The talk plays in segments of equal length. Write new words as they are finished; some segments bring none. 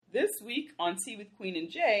This week on Tea with Queen and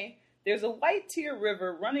Jay, there's a White Tear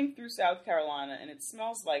River running through South Carolina and it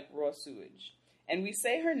smells like raw sewage. And we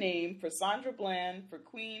say her name for Sandra Bland, for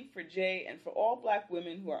Queen, for Jay, and for all black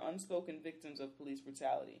women who are unspoken victims of police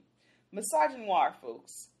brutality. Misogynoir,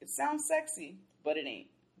 folks. It sounds sexy, but it ain't.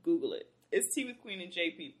 Google it. It's Tea with Queen and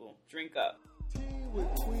Jay, people. Drink up. Tea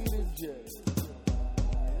with Queen and Jay.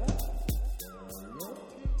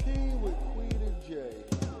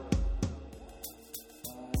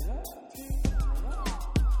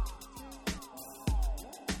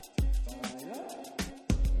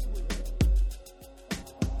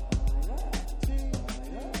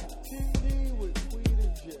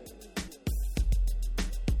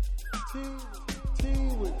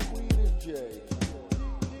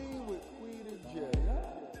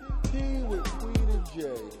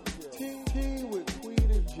 Tea with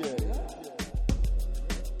Queen and Jay.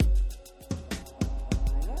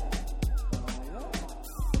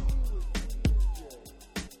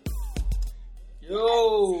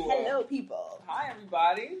 Yo! Hello, people. Hi,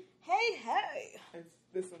 everybody. Hey. Is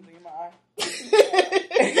this something in my eye?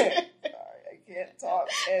 Sorry, I can't talk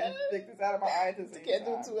and stick this out of my eye at the same Can't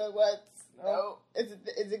do time. two at once. No.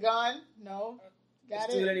 Is it gone? No. Got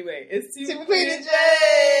Let's it. do it anyway. It's Tea Tea with with Queen Queen and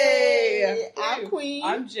and Jay. I'm Queen.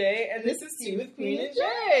 I'm Jay, and this is Tea with Queen and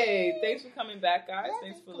Jay. Thanks for coming back, guys. Yeah,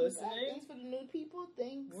 Thanks for coming back. listening. Thanks for the new people.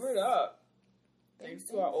 Thanks. Word up. Thanks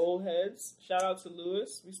to our old heads. Shout out to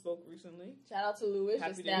Lewis. We spoke recently. Shout out to Louis.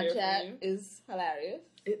 Happy Your to hear from Snapchat you. is hilarious.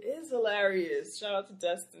 It is hilarious. Shout out to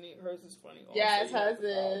Destiny. Hers is funny. Also. Yes, You have hers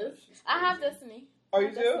to follow her. is. She's I have crazy. Destiny. Oh, I you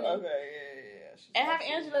have do? Destiny. Okay, yeah. She's And I have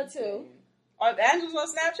absolutely Angela, too. insane. Oh, Angela's on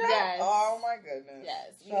Snapchat? Yes. Oh, my goodness.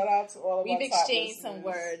 Yes. Shout out to all of We've our top exchanged some listeners.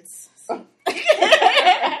 words.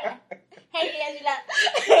 Hey, Angela.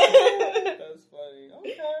 That's funny.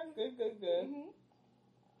 Okay, good.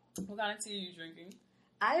 Mhm. What kind of tea are you drinking?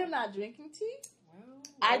 I am not drinking tea. Well,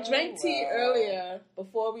 I drank tea earlier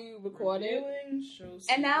before we recorded. Revealing show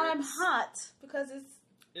And now I'm secrets. hot because it's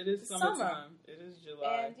It is summer. summertime. It is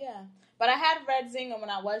July. and yeah. But I had red zinger when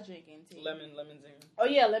I was drinking tea. Lemon zinger. Oh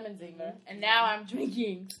yeah, lemon zinger. And now I'm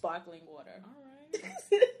drinking sparkling water. All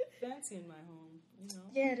right. Fancy in my home, you know.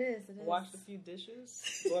 Yeah, it is. It is. Washed a few dishes,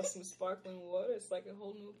 bought some sparkling water. It's like a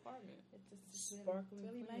whole new apartment. It's Sparkling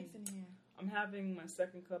really clean. nice in here. I'm having my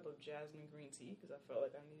second cup of jasmine green tea because I felt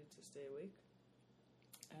like I needed to stay awake.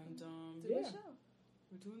 And Do yeah, the show.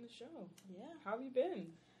 we're doing the show. Yeah, How have you been?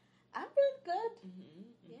 I've been good.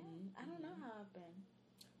 Mm-hmm, Yeah, I don't know how I've been.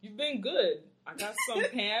 You've been good. I got some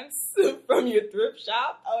pants from your thrift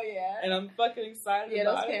shop, Oh yeah. and I'm fucking excited Yeah,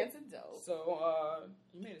 those about pants it. are dope. So,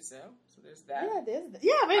 you made a sale, so there's that. I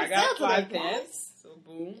made I a got sale 5 today, guys. pants, so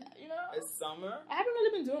boom. Yeah, you know, It's summer. I haven't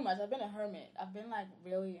really been doing much. I've been a hermit. I've been like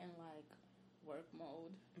really in like work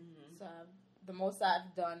mode. Mm-hmm. So the most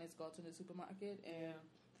I've done is go to the supermarket, and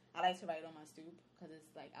I like to write on my stoop because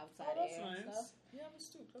it's like outside Oh, that's air and nice. stuff. Yeah, I'm a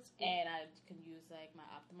stoop. That's cool. And I can use like my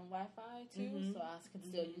Optimum Wi-Fi too, Mhm. so I can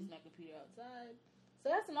still use my computer outside. So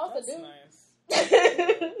that's the most That's I do. nice.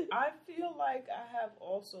 I feel like I have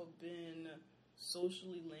also been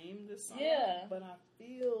socially lame this summer. Yeah. But I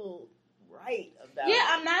feel right about it. Yeah,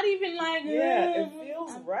 I'm not even like. Yeah, it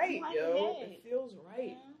feels I'm right, like, yo. hey. It feels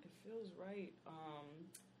right. Yeah. It feels right.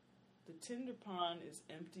 The Tinder pond is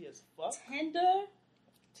empty as fuck. Tinder.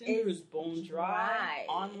 Tinder is is bone dry. dry.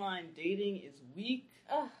 Online dating is weak.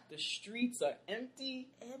 Ugh, The streets are empty.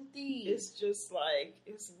 empty. It's just like,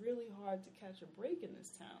 it's really hard to catch a break in this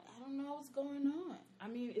town. I don't know what's going on. I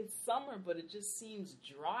mean, it's summer, but it just seems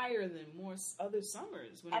drier than other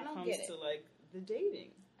summers when I it don't comes get it. to like the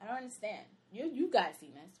dating. I don't understand. You guys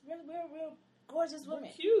seem nice. We're real gorgeous We're women.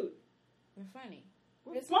 cute. We're funny.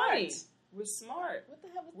 We're We're funny. smart. We're smart. What the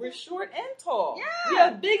hell was We're that? short and tall. Yeah. We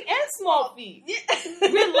have big and small feet. Yeah.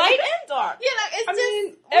 We're light and dark. Yeah, like it's I just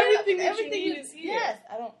mean, everything that you need is here. Yes,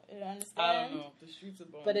 I don't understand. I don't know. The streets are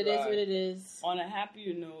bone But it is dry. what it is. On a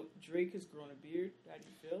happier note, Drake has grown a beard. How do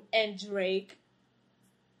you feel? And Drake,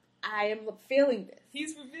 I am feeling this.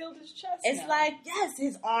 He's revealed his chest. It's now. like, yes,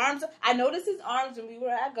 his arms. I noticed his arms when we were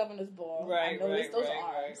at Governor's Ball. I noticed those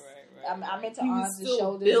arms. I'm into He was arms and still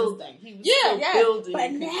shoulders. building. And stuff. He was Yeah, still yeah, building but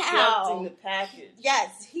and now- constructing the package.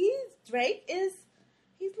 Yes, Drake is.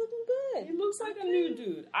 He's looking good. He looks like a new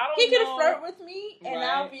dude. I don't He could know. flirt with me, and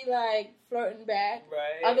I'll Right. be like flirting back.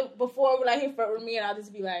 Right. Before, like he'd flirt with me, and I'll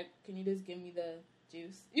just be like, "Can you just give me the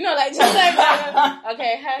juice?" You know, like just like,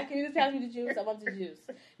 okay, can you just pass me the juice? I want the juice.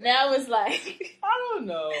 Now it's like, I don't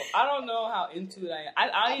know. I don't know how into it I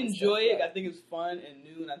am. I enjoy it. I think it's fun and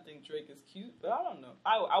new, and I think Drake is cute. But I don't know.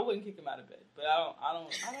 I wouldn't kick him out of bed. But I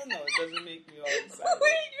don't know. It doesn't make me all excited.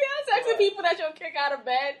 you have sex with people that you'll kick out of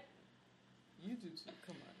bed. You do too.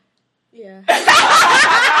 Come on. Yeah.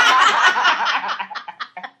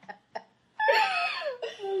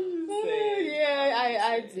 Yeah,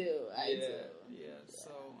 I do. I do. Yeah.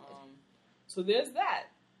 So there's that.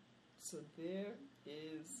 So there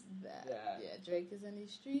is that. Yeah, Drake is in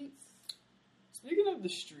these streets. Speaking of the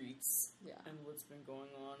streets, Yeah. and what's been going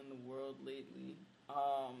on in the world lately,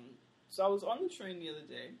 so I was on the train the other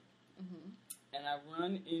day, and I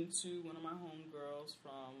run into one of my homegirls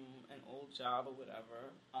from an old job or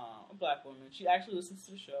whatever, a black woman. She actually listens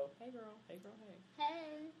to the show. Hey girl, hey.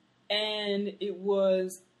 Hey. And it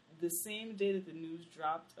was the same day that the news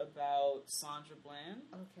dropped about Sandra Bland.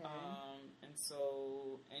 Okay. And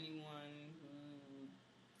so for anyone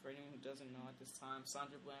who doesn't know at this time,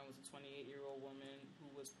 Sandra Bland was a 28-year-old woman who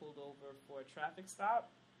was pulled over for a traffic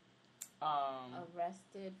stop.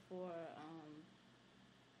 Arrested for,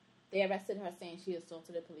 they arrested her saying she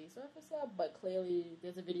assaulted a police officer, but clearly,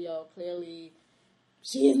 there's a video, clearly,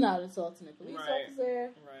 she is not assaulting a police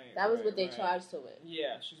officer. Right. That was what they charged her with.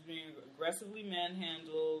 Yeah, she's being aggressively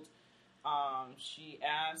manhandled. She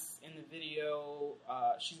asks in the video,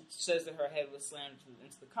 she says that her head was slammed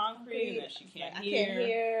into the concrete and that she can't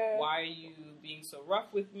hear. Why are you being so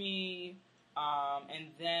rough with me?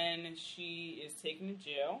 And then she is taken to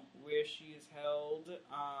jail where she is held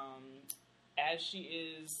as she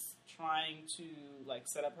is trying to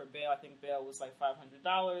set up her bail. I think bail was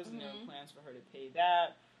 $500 and there were plans for her to pay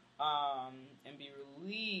that and be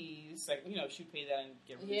released. She'd pay that and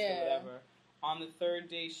get released or whatever. On the third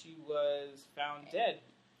day, she was found dead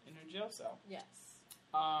in her jail cell. Yes.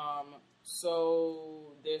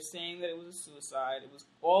 So they're saying that it was a suicide. It was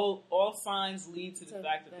all signs lead to the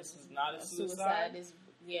fact that this is not a suicide.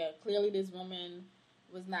 Clearly this woman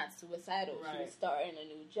was not suicidal. Right. She was starting a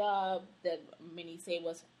new job that many say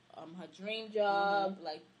was her dream job.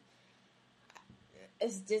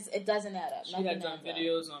 It's just, it doesn't add up. She had done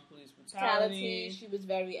videos on police brutality. She was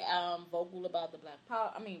very vocal about the Black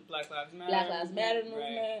Lives Matter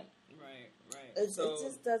movement. Right. It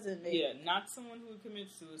just doesn't make... Yeah, not someone who would commit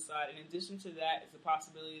suicide. In addition to that, it's a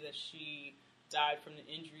possibility that she died from the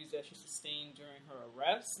injuries that she sustained during her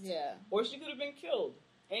arrest. Yeah. Or she could have been killed.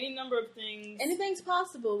 Any number of things. Anything's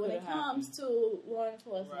possible when it comes to law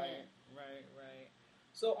enforcement. Right.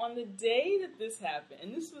 So on the day that this happened,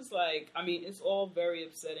 and this was it's all very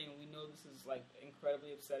upsetting. We know this is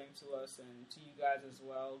incredibly upsetting to us and to you guys as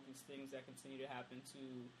well. These things that continue to happen to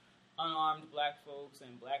unarmed black folks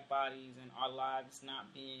and black bodies and our lives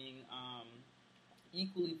not being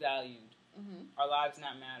equally valued. Our lives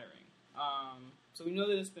not mattering. So we know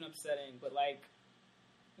that it's been upsetting, but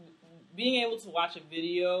being able to watch a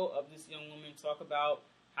video of this young woman talk about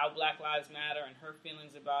how Black Lives Matter and her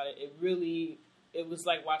feelings about it, it was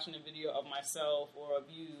like watching a video of myself or of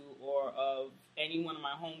you or of any one of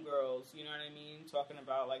my homegirls, you know what I mean? Talking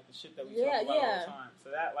about the shit that we talk about all the time.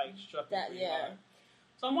 So that struck me pretty hard.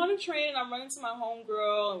 So I'm on the train and I run into my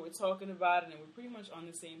homegirl and we're talking about it and we're pretty much on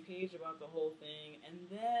the same page about the whole thing. And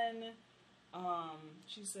then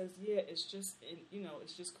she says, it's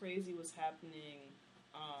just crazy what's happening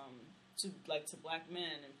to black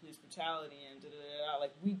men and police brutality and da-da-da-da.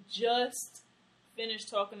 We just finished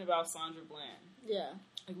talking about Sandra Bland. Yeah.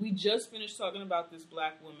 We just finished talking about this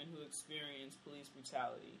black woman who experienced police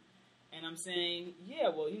brutality. And I'm saying,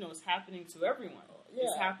 it's happening to everyone. Yeah.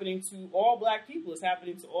 It's happening to all black people. It's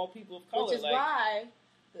happening to all people of color. Which is why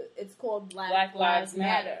it's called Black Lives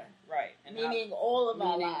Matter. Right. And meaning all of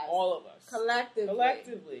our lives. All of us.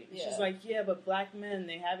 Collectively. Yeah. She's like, but black men,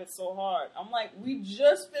 they have it so hard. I'm like, we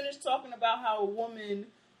just finished talking about how a woman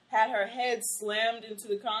had her head slammed into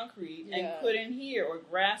the concrete and couldn't hear, or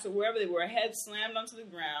grass, or wherever they were. Her head slammed onto the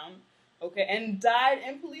ground, and died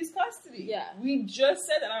in police custody. Yeah. We just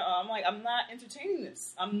said that. I'm like, I'm not entertaining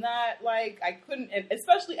this. I'm not, I couldn't,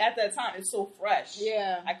 especially at that time, it's so fresh.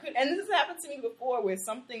 Yeah. I couldn't, and this has happened to me before, where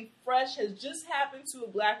something fresh has just happened to a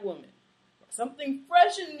black woman. Something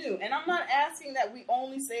fresh and new. And I'm not asking that we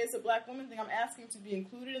only say it's a black woman thing. I'm asking to be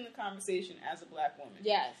included in the conversation as a black woman.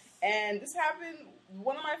 Yes. And this happened,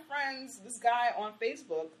 one of my friends, this guy on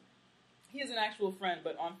Facebook, he is an actual friend,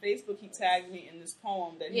 but on Facebook he tagged me in this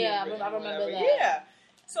poem that he had written. I remember that. Yeah.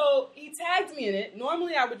 So he tagged me in it.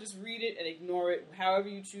 Normally I would just read it and ignore it. However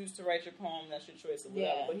you choose to write your poem, that's your choice or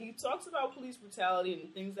whatever. Yeah. But he talks about police brutality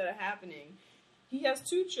and things that are happening. He has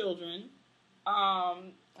 2 children. A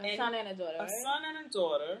son and a daughter, right? A son and a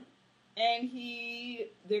daughter. And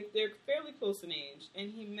they're fairly close in age.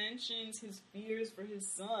 And he mentions his fears for his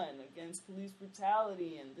son against police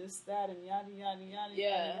brutality and this, that, and yada, yada, yada,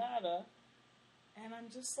 yada, yada. And I'm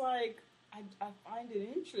just like, I find it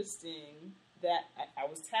interesting that I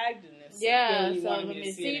was tagged in this. Yeah, Clearly so wanted let me me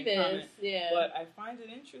to see see it and comment. this. Yeah. But I find it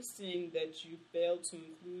interesting that you failed to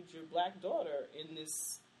include your black daughter in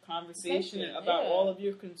this conversation about all of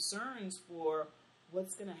your concerns for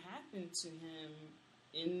what's going to happen to him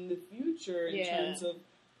in the future in terms of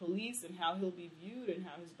police and how he'll be viewed and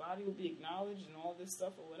how his body will be acknowledged and all this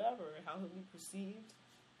stuff or whatever, how he'll be perceived.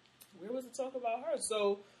 Where was the talk about her?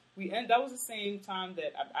 So that was the same time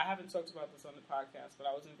that I haven't talked about this on the podcast, but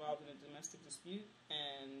I was involved in a domestic dispute,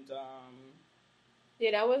 and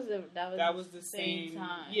that was the same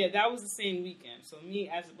time. Yeah, that was the same weekend. So me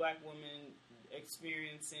as a black woman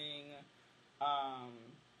experiencing,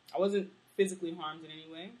 I wasn't physically harmed in any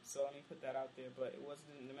way, so let me put that out there, but it wasn't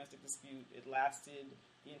a domestic dispute. It lasted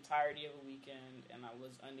the entirety of a weekend, and I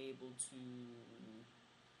was unable to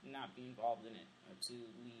not be involved in it, or to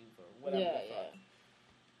leave, or whatever the fuck.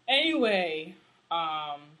 Anyway,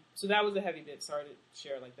 so that was a heavy bit. Sorry to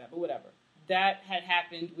share it like that, but whatever. That had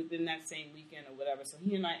happened within that same weekend or whatever, so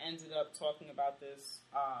he and I ended up talking about this,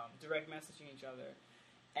 direct messaging each other.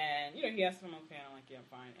 And, he asked if I'm okay, and I'm like, yeah, I'm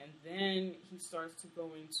fine. And then he starts to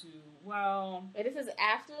go into, But this is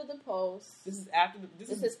after the post. This is after this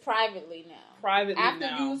is privately now. Privately after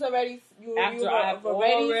now. After I've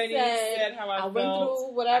already said how I went felt,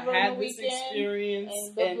 through whatever I had in the this weekend, experience,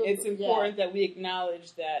 and it's important that we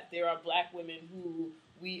acknowledge that there are black women who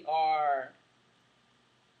we are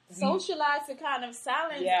socialized to kind of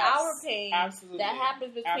silence our pain that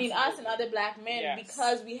happens between us and other black men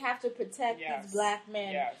because we have to protect these black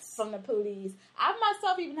men from the police. I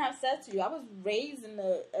myself even have said to you, I was raised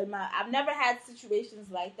I've never had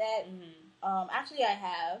situations like that. Mm-hmm. Actually I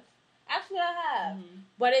have. Mm-hmm.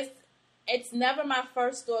 But it's never my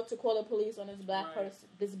first thought to call the police on this black person,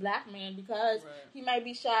 this black man, because he might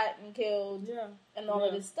be shot and killed and all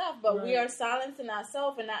of this stuff. But we are silencing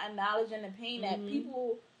ourselves and not acknowledging the pain that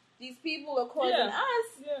these people are causing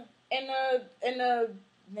us in the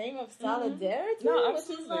name of solidarity. No, which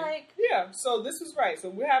is like So this was right. So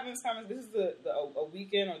we're having this conversation. This is a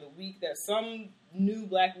weekend or the week that some new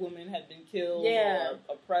black woman had been killed or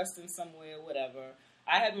oppressed in some way or whatever.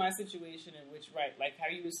 I had my situation in which, like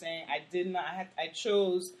how you were saying, I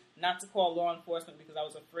chose not to call law enforcement because I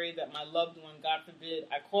was afraid that my loved one, God forbid,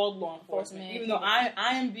 I called law enforcement, even though I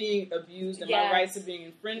am being abused and my rights are being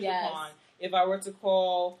infringed upon. If I were to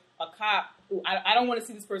call a cop, I don't want to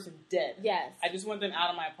see this person dead. Yes. I just want them out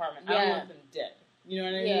of my apartment. I don't want them dead. You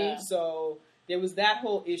know what I mean? So there was that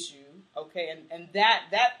whole issue, okay? And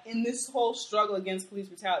that in this whole struggle against police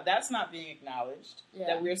brutality, that's not being acknowledged.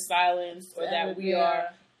 That we're silenced or that we are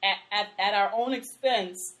at our own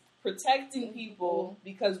expense protecting people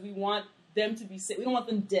because we want them to be safe. We don't want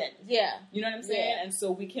them dead. Yeah. You know what I'm saying? And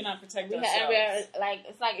so we cannot protect ourselves.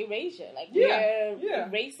 It's like erasure. Like we're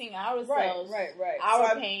erasing ourselves. Right.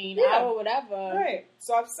 Our pain, our whatever. Right.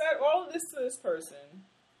 So I've said all of this to this person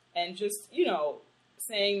and just,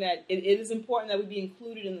 saying that it is important that we be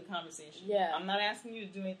included in the conversation. Yeah. I'm not asking you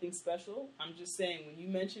to do anything special. I'm just saying when you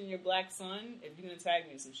mention your black son, if you're going to tag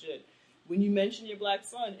me in some shit, when you mention your black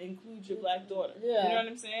son, include your black daughter. Yeah. You know what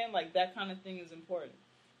I'm saying? Like that kind of thing is important.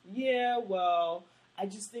 Yeah, well, I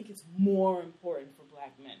just think it's more important for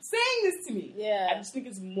black men. Saying this to me. Yeah. I just think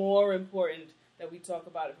it's more important that we talk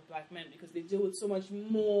about it for black men because they deal with so much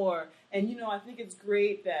more. And, I think it's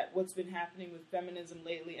great that what's been happening with feminism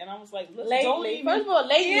lately. And I was like, listen, don't even... First of all,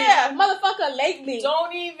 lately. Yeah. Motherfucker, lately.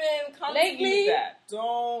 Don't even come to me with that.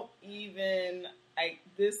 Don't even...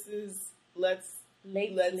 Let's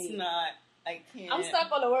not... I can't. I'm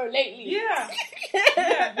stuck on the word lately. Yeah.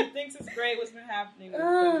 He thinks it's great what's been happening with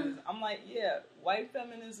feminism. I'm like, white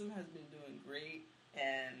feminism has been doing great.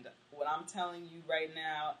 And what I'm telling you right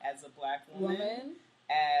now as a black woman,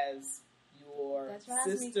 as your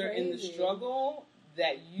sister in the struggle,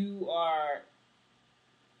 that you are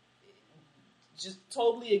just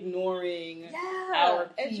totally ignoring our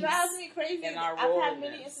peace. It drives me crazy. And our I've had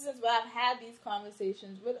many instances where I've had these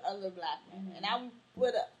conversations with other black men, and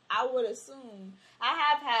I would assume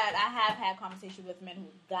I have had conversations with men who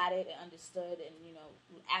got it and understood, and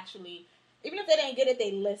actually. Even if they didn't get it,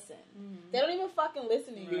 they listen. Mm-hmm. They don't even fucking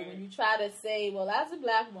listen to you when you try to say, well, as a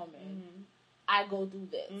black woman, I go through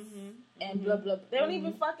this. And blah, blah, blah. They don't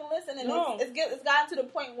even fucking listen. And it's gotten to the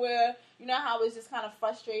point where, how it's just kind of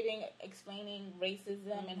frustrating explaining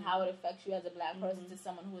racism and how it affects you as a black person to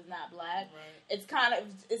someone who is not black. Right. It's kind of,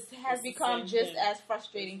 it has become just as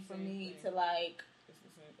frustrating for me to like...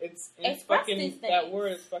 It's fucking, that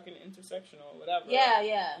word is fucking intersectional or whatever.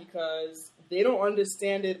 Yeah. Because they don't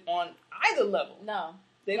understand it on either level. No.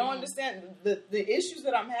 They don't understand. The issues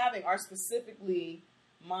that I'm having are specifically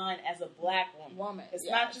mine as a black woman. It's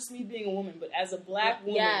not just me being a woman, but as a black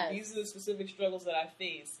woman, these are the specific struggles that I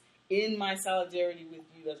face in my solidarity with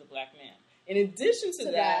you as a black man. In addition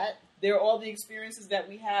to that, there are all the experiences that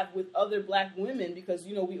we have with other black women because,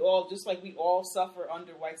 you know, we all, just like we all suffer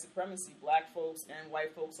under white supremacy, black folks and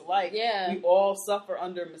white folks alike. Yeah. We all suffer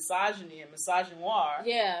under misogyny and misogynoir.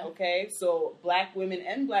 Yeah. Okay? So black women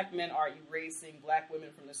and black men are erasing black women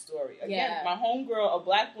from the story. Again, my homegirl, a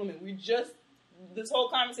black woman, this whole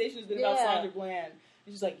conversation has been about Sandra Bland.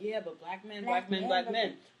 And she's like, yeah, but black men.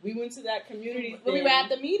 We went to that community thing. We were at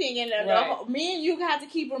the meeting, and me and you had to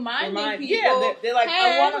keep reminding people. Yeah, they're like,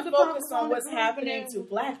 hey, I want to focus on what's happening to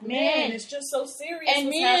black men. It's just so serious. And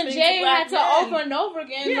me and Jay had to over and over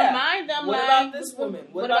again remind them, what about this woman?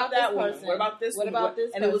 What about that woman? What about this woman? What about this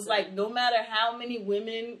person? And it was like, no matter how many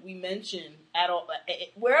women we mention at all,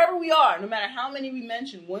 wherever we are, no matter how many we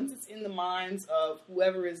mention, once it's in the minds of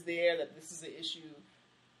whoever is there that this is an issue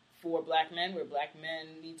for black men, where black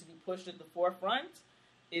men need to be pushed at the forefront,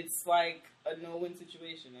 it's like a no-win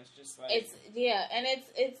situation. It's just like it's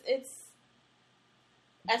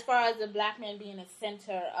as far as the black man being the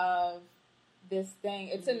center of this thing,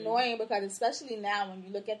 it's annoying because especially now when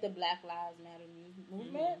you look at the Black Lives Matter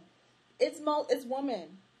movement, it's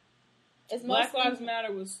women. It's Black Lives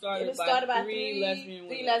Matter was started by three lesbian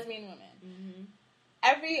women. Mm-hmm.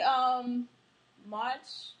 Every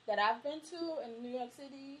march that I've been to in New York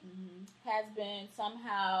City has been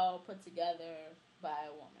somehow put together by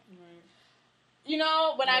a woman. Right. You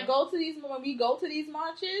know, when we go to these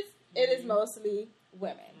marches, it is mostly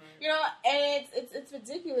women. Right. You know, and it's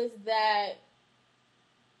ridiculous that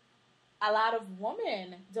a lot of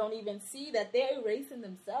women don't even see that they're erasing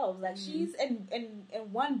themselves. Like she's in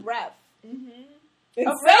one breath. Mm-hmm.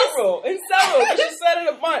 In several. She said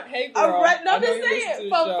it a bunch. Hey, girl. No, just say it.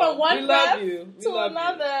 From one breath to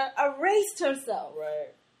another, erased herself.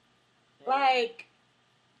 Right. Like,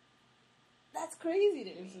 that's crazy to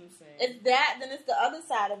me. It's insane. It's that, then it's the other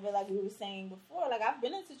side of it, like we were saying before. Like, I've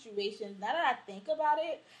been in situations, now that I think about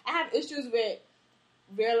it, I have issues with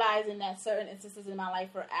realizing that certain instances in my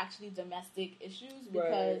life are actually domestic issues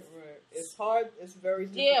because... Right. It's hard. It's very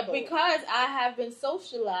difficult. Yeah, because I have been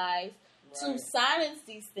socialized to silence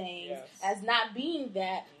these things as not being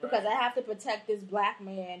that because I have to protect this black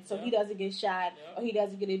man so he doesn't get shot or he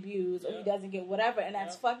doesn't get abused or he doesn't get whatever. And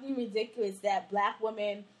that's fucking ridiculous that black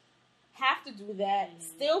women have to do that,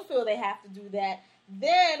 still feel they have to do that.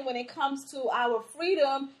 Then when it comes to our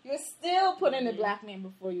freedom, you're still putting the black man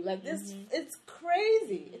before you. Like this, it's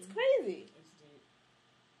crazy. It's crazy.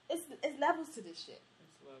 It's deep. It's levels to this shit.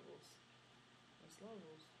 It's levels.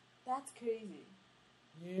 That's crazy.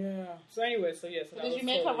 Yeah. So anyway, so did you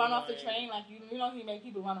make her run off the train? Like you know, he made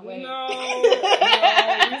people run away. No. We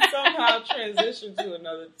somehow transitioned to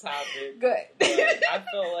another topic. Good. I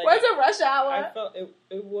felt like was it rush hour? I felt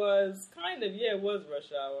it was kind of it was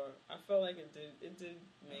rush hour. I felt like it did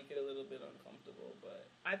make it a little bit uncomfortable, but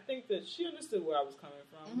I think that she understood where I was coming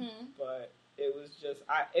from. But it was just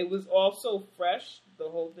it was all so fresh. The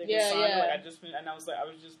whole thing was fun. Like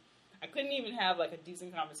I couldn't even have like a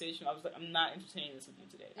decent conversation. I was like, I'm not entertaining this with you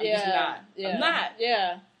today. I'm just not. Yeah. I'm not.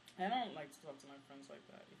 Yeah. I don't like to talk to my friends like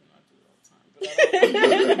that, even though I do it all the time. But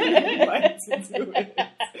I don't like to do it.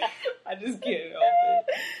 I just can't help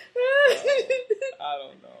it.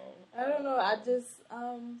 I don't know. I just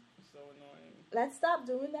it's so annoying. Let's stop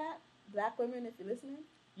doing that. Black women, if you're listening.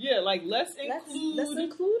 Yeah, like let's include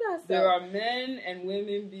ourselves. There are men and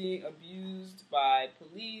women being abused by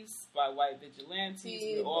police, by white vigilantes.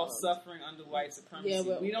 We're all suffering under white supremacy.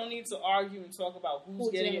 Yeah, we don't need to argue and talk about who's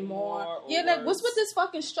getting it more. Or like worse. What's with this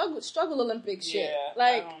fucking struggle Olympic shit? Yeah,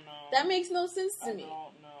 like I don't know. That makes no sense to me. I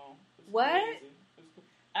don't know. What?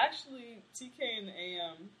 Actually, TK and the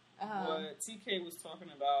AM. What TK was talking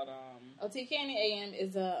about. TK and the AM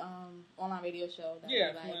is a online radio show. That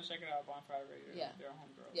if you want to check it out, Bonfire Radio. Yeah, they're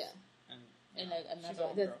homegirls. Yeah, and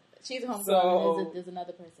she's a homegirl. So, there's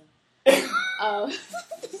another person.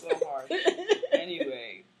 It's so hard.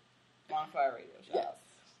 Anyway, Bonfire Radio. Shout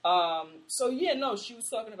out. She was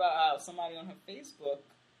talking about how somebody on her Facebook,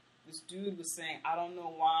 this dude was saying, I don't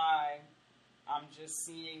know why I'm just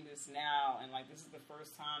seeing this now, and like this is the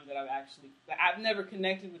first time that I've never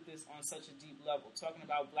connected with this on such a deep level. Talking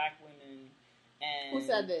about black women, and who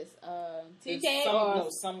said this? TK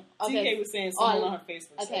TK was saying someone on her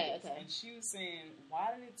Facebook said this, and she was saying,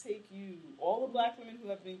 why did it take you, all the black women who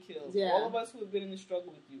have been killed, all of us who have been in the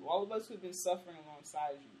struggle with you, all of us who have been suffering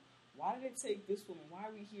alongside you, why did it take this woman? Why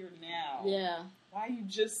are we here now? Yeah. Why are you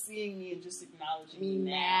just seeing me and just acknowledging me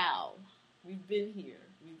now? We've been here.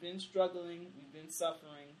 We've been struggling. We've been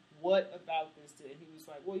suffering. What about this? And he was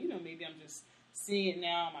like, well, maybe I'm just seeing it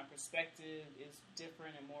now, my perspective is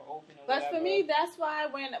different and more open. Or but whatever. For me, that's why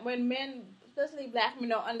when men, especially black men,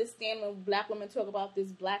 don't understand when black women talk about this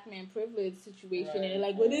black man privilege situation, and they're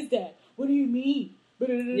like, "What is that? What do you mean?"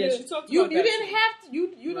 Yeah, she talked about you that.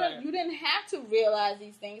 You didn't have to realize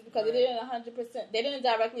these things because it didn't 100%. They didn't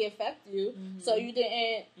directly affect you, so you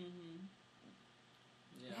didn't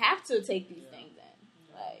have to take these things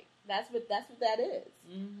in. Like that's what that is.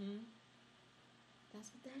 Mm-hmm. That's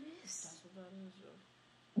what that is. That's what that is, yo.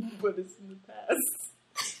 But it's in the past.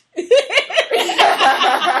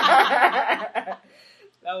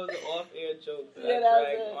 That was an off-air joke that I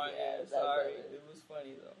dragged on air. Sorry, it was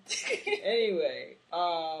funny though. Anyway,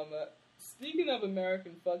 speaking of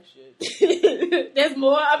American fuck shit, there's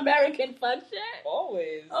more American fuck shit.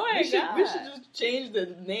 Always. Oh my god. We should just change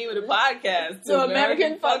the name of the podcast to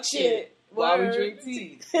American fuck shit while we drink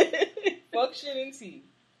tea. Fuck shit and tea.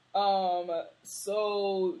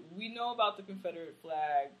 So we know about the Confederate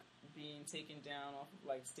flag being taken down off of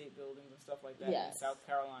like state buildings and stuff like that in South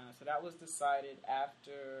Carolina. So that was decided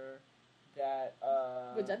after that.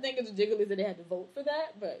 Which I think is ridiculous that they had to vote for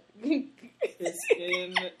that, but it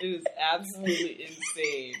is absolutely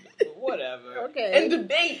insane. But whatever. Okay. And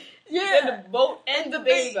debate. Yeah. And the vote and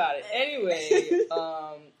debate about it. Anyway,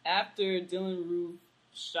 after Dylan Roof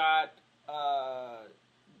shot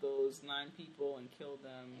those 9 people and killed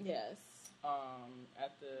them. Yes.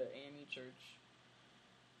 At the AME church.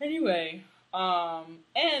 Anyway,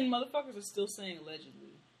 and motherfuckers are still saying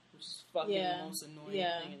allegedly, which is fucking the most annoying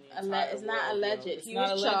thing in the entire It's not world, alleged. He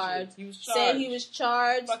was charged. Said he was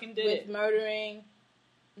charged with murdering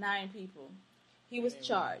 9 people. He was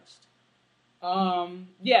charged.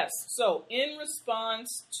 Yes. So, in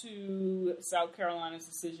response to South Carolina's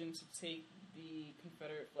decision to take the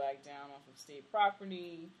Confederate flag down off of state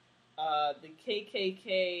property, the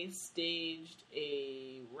KKK staged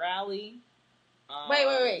a rally.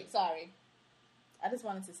 Wait. Sorry. I just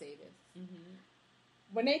wanted to say this. Mm-hmm.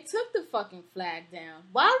 When they took the fucking flag down,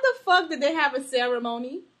 why the fuck did they have a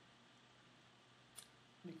ceremony?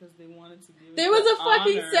 Because they wanted to give it There was a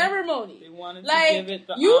fucking ceremony. They wanted to give it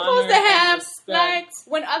the you honor supposed to have, respect. like,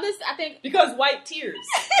 when others, I think... Because white tears.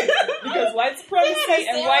 Because white supremacy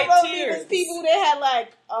and white tears. People, they had,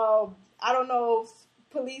 like, I don't know,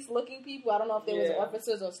 police-looking people. I don't know if they was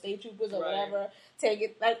officers or state troopers or whatever. Take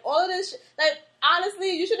it, like, all of this shit. Like,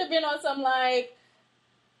 honestly, you should have been on some, like...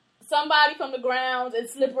 Somebody from the grounds in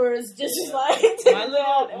slippers, just like my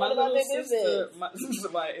little sister, my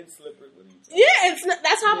in slippers. Yeah,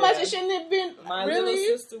 that's how much it shouldn't have been. My little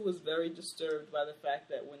sister was very disturbed by the fact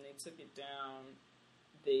that when they took it down,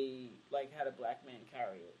 they like had a black man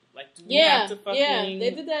carry it. Like, do we have to fucking?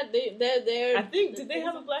 They did that. They're. I think did they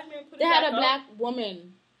have a black man put it? They had a up? black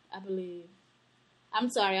woman, I believe. I'm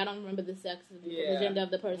sorry, I don't remember the sex, the gender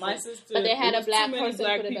of the person. My sister, but they had a black person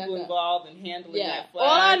black put it back people up. involved in handling that flag.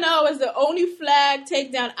 All I know is the only flag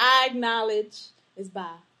takedown I acknowledge is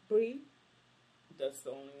by Bree. That's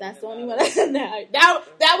the only. That's the only one.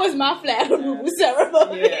 That was my flag removal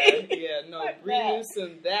ceremony. No, Bree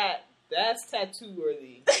Newsom. That's tattoo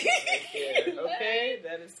worthy right there. Okay,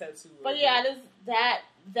 that is tattoo worthy. But yeah,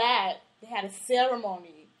 that they had a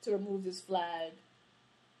ceremony to remove this flag.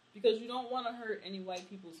 Because you don't want to hurt any white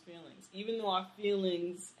people's feelings. Even though our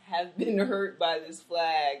feelings have been hurt by this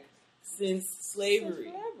flag since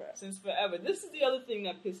slavery. Since forever. This is the other thing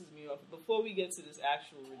that pisses me off. Before we get to this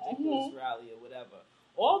actual ridiculous rally or whatever.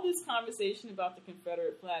 All this conversation about the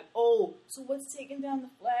Confederate flag. Oh, so what's taking down the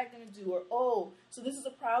flag going to do? Or, oh, so this is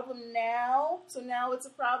a problem now? So now it's a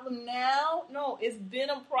problem now? No, it's been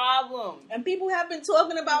a problem. And people have been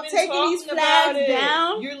talking about taking these flags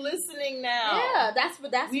down. You're listening now. Yeah, that's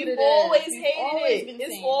what it is. We've always hated it.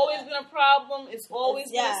 It's always been a problem. It's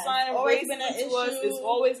always been a sign of racism to us. It's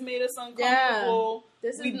always made us uncomfortable.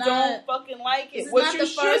 We don't fucking like it. What you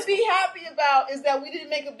should be happy about is that we didn't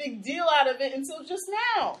make a big deal out of it until just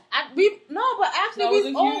now. We've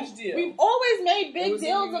always made big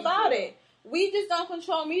deals about it. We just don't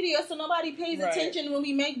control media, so nobody pays attention when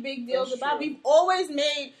we make big deals about it. We've always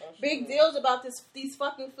made big deals about these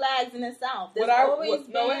fucking flags in the South. It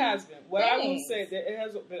has been. What I will say, it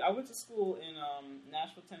has been. I went to school in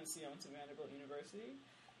Nashville, Tennessee. I went to Vanderbilt University,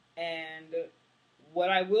 and what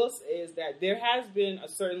I will say is that there has been a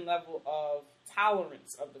certain level of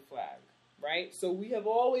tolerance of the flag, right? So we have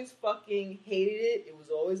always fucking hated it. It was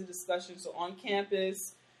always a discussion. So on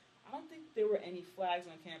campus, I don't think there were any flags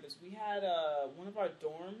on campus. We had one of our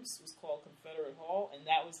dorms was called Confederate Hall, and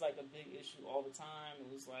that was like a big issue all the time. It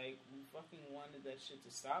was like, we fucking wanted that shit to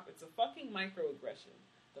stop. It's a fucking microaggression.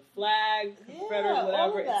 The flag, Confederate,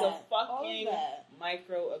 whatever, it's a fucking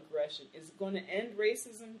microaggression. Is it going to end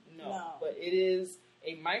racism? No. But it is.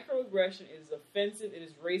 A microaggression is offensive. It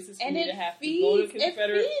is racist for me to have to go to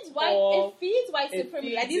Confederate Hall. It feeds white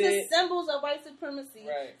supremacy. Like, these are symbols of white supremacy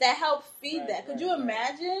that help feed that. Could you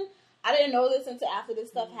imagine? I didn't know this until after this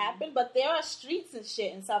stuff happened, but there are streets and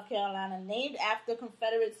shit in South Carolina named after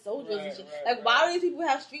Confederate soldiers and shit. Why do these people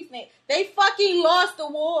have streets named? They fucking lost the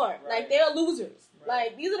war. Like, they're losers.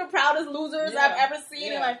 Like, these are the proudest losers I've ever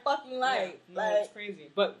seen in my fucking life. No, it's crazy.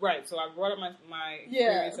 But, so I brought up my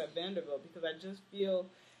experience at Vanderbilt because I just feel,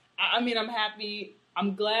 I mean, I'm happy,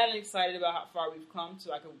 I'm glad and excited about how far we've come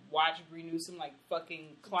so I could watch Bree Newsom, like, fucking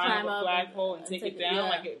climb up a flagpole and take it down. Yeah.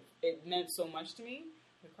 Like, it meant so much to me.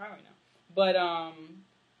 I'm going to cry right now. But,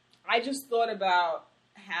 I just thought about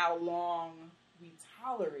how long we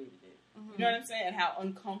tolerated it. Mm-hmm. You know what I'm saying? And how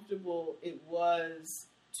uncomfortable it was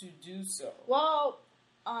to do so. Well,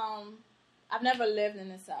 I've never lived in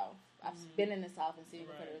the South. I've been in the South and seen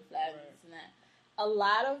Confederate flags and that. A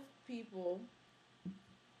lot of people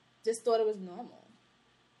just thought it was normal.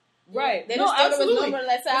 Right. They just thought it was normal.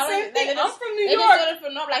 Like, so I'm from New York. They just thought it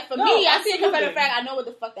was normal. Like, for me, I see a Confederate flag, I know what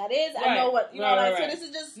the fuck that is. I know what, you know, like, so this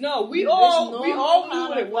is just... No, we all knew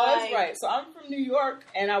what it was, right. So I'm from New York,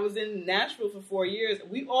 and I was in Nashville for 4 years.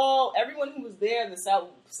 Everyone who was there, the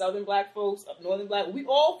Southern black folks, Northern black, we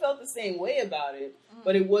all felt the same way about it,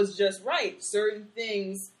 but it was just right. Certain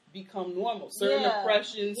things become normal. Certain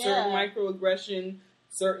oppression, certain microaggression,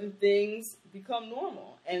 certain things become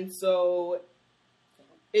normal. And so...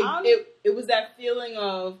 It was that feeling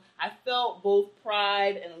of, I felt both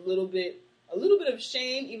pride and a little bit of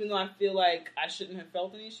shame, even though I feel like I shouldn't have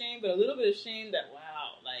felt any shame, but a little bit of shame that,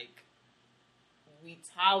 wow, like, we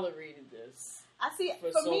tolerated this. I see,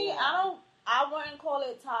 for me, long. I wouldn't call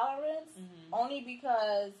it tolerance, only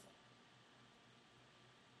because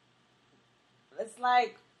it's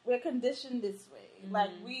like, we're conditioned this way.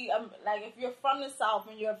 Like, like, if you're from the South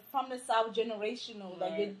and you're from the South generational,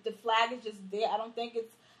 like, the flag is just there. I don't think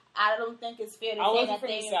it's fair to say that from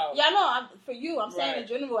they... the South. Yeah, no, for you, I'm saying in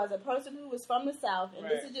general, as a person who was from the South, and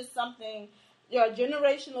this is just something, you're a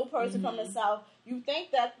generational person from the South, you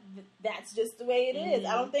think that that's just the way it is.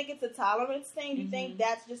 I don't think it's a tolerance thing. You think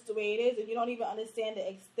that's just the way it is, and you don't even understand the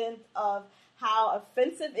extent of how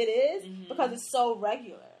offensive it is, because it's so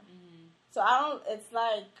regular. So it's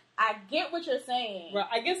like, I get what you're saying. Right.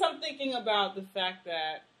 I guess I'm thinking about the fact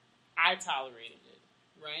that I tolerated it,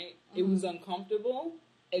 right? It was uncomfortable.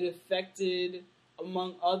 It affected,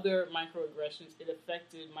 among other microaggressions, it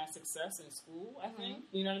affected my success in school, I think.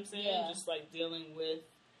 You know what I'm saying? Yeah. Just like dealing with,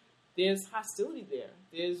 there's hostility there.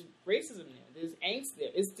 There's racism there. There's angst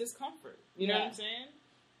there. It's discomfort. You know what I'm saying?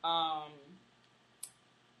 I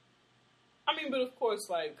mean, but of course,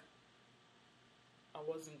 like, I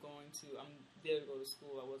wasn't going to, I'm there to go to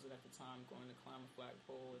school. I wasn't at the time going to climb a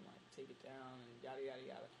flagpole and like take it down and yada yada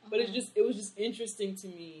yada. But it was just interesting to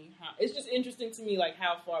me like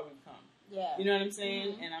how far we've come. Yeah. You know what I'm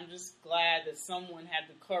saying? And I'm just glad that someone had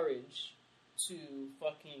the courage to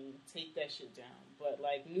fucking take that shit down. But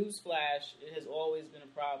like, newsflash, it has always been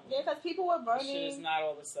a problem. Yeah, because people were burning. Shit is not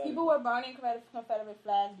all of a sudden. People were burning Confederate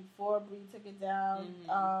flags before Bree took it down.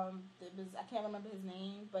 I can't remember his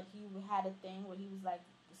name, but he had a thing where he was like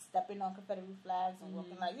stepping on Confederate flags and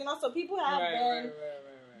walking like, you know. So people have been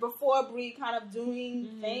before Bree kind of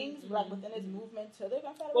doing things like within his movement to the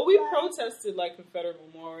Confederate. Well, we protested like Confederate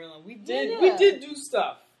Memorial, and we did do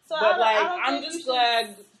stuff. So but I'm just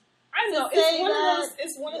glad. I know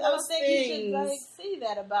it's one of those things. You should like see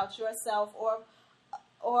that about yourself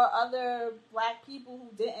or other black people who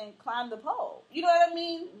didn't climb the pole. You know what I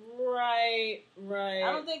mean? Right.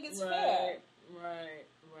 I don't think it's fair. Right.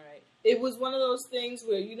 It was one of those things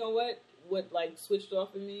where, you know what like switched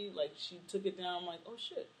off in me. Like, she took it down. I'm like, oh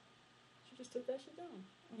shit, she just took that shit down.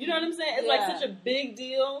 You know what I'm saying? It's like such a big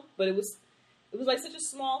deal, but it was like such a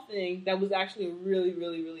small thing that was actually a really,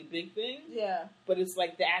 really, really big thing. Yeah. But it's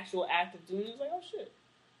like the actual act of doing it was like, oh shit,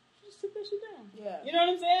 she just took that shit down. Yeah. You know what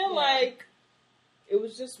I'm saying? Yeah. Like, it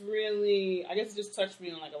was just really, I guess it just touched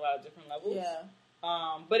me on like a lot of different levels. Yeah.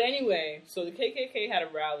 But anyway, so the KKK had a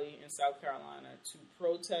rally in South Carolina to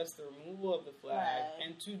protest the removal of the flag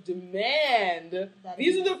and to demand,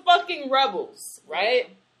 these are the fucking rebels, right?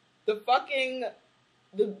 Yeah.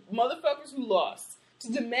 The motherfuckers who lost.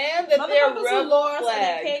 To demand that their rebel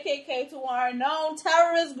flag, and the KKK, to are a known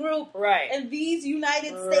terrorist group, in these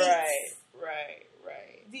United States,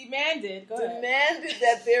 demanded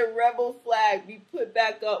that their rebel flag be put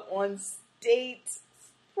back up on state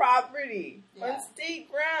property, on state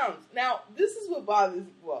grounds. Now, this is what bothers.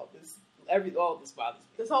 Well, all this bothers me.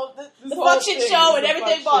 This whole function show and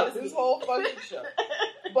everything bothers me. This whole function show.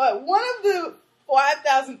 But one of the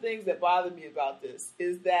 5,000 things that bother me about this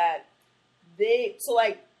is that this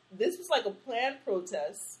was like a planned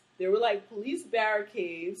protest. There were like police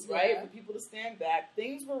barricades, right, for people to stand back.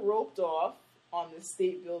 Things were roped off on the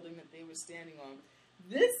state building that they were standing on.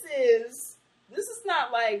 This is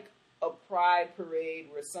not like a pride parade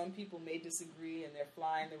where some people may disagree and they're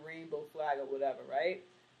flying the rainbow flag or whatever, right?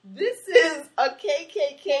 This is a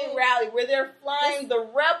KKK rally where they're flying the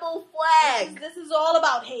rebel flag. This is all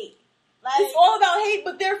about hate. Like, it's all about hate,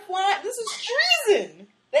 but they're flying. This is treason.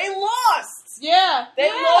 They lost. Yeah. They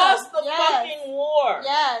lost the fucking war.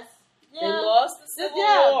 Yes. Yeah. They lost the Civil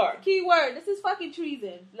War. Key word. This is fucking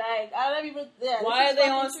treason. Like, I don't even... Yeah, why are they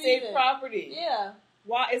on state property? Yeah.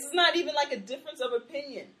 Why? It's not even like a difference of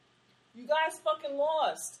opinion. You guys fucking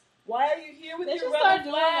lost. Why are you here with your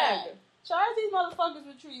rebel flag? Charge these motherfuckers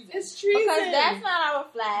with treason. It's treason because that's not our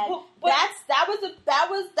flag. But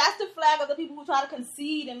that's the flag of the people who try to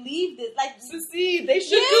concede and leave this. Like secede, they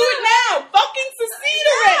should do it now. Fucking secede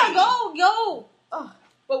already. Go. Ugh.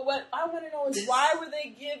 But what I want to know is why were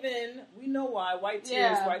they given? We know why. White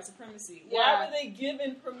tears, white supremacy. Why were they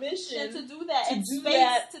given permission to do that?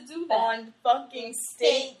 To do that on fucking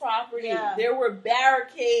state property? Yeah. There were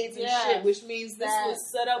barricades and shit, which means this was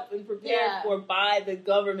set up and prepared for by the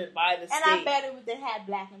government, by the state. And I bet they had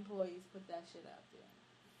black employees put that shit out there.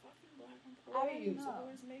 Fucking black employees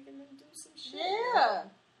always making them do some shit. Yeah.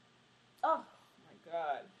 Oh my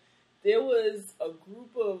god. There was a group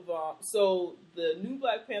of, so the New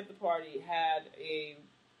Black Panther Party had a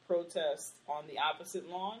protest on the opposite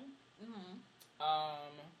lawn,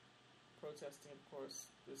 protesting, of course,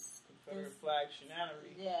 this Confederate flag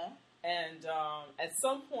shenanery. Yeah. And at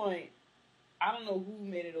some point, I don't know who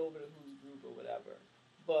made it over to whose group or whatever,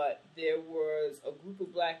 but there was a group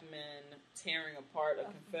of black men tearing apart a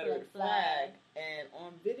Confederate flag, and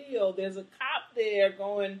on video, there's a cop there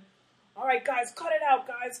going, all right, guys, cut it out,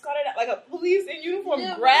 like a police in uniform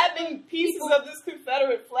grabbing pieces of this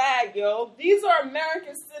Confederate flag, yo. These are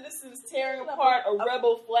American citizens tearing apart a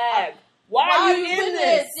rebel flag. Why are you in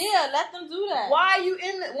this? Yeah, let them do that. Why are you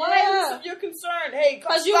in this? Why is this of your concern? Hey,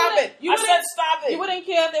 stop it. I said stop it. You wouldn't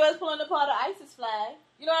care if they was pulling apart an ISIS flag.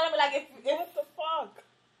 You know what I mean? Like, if what the fuck?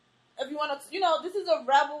 If you want to, this is a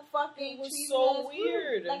rebel fucking. It was so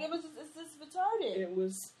weird. Like, it's just retarded. It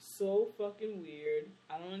was so fucking weird.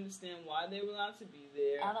 I don't understand why they were allowed to be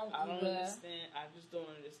there. I don't understand. I just don't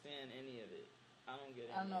understand any of it. I don't get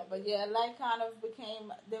it. I don't know, but yeah, like kind of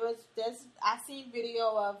became I seen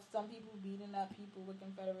video of some people beating up people with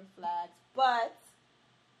Confederate flags, but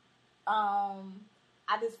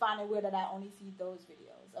I just find it weird that I only see those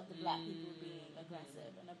videos of the black people being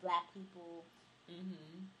aggressive and the black people.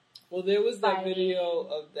 Well, there was that video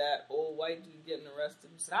of that old white dude getting arrested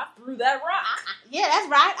who said, I threw that rock. Yeah, that's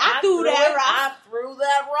right. I threw that rock. I threw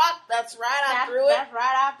that rock. That's right. I threw it. That's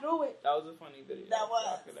right. I threw it. That was a funny video. That was.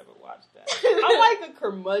 I could ever watch that. I'm like a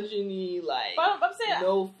curmudgeon-y, like, I'm saying,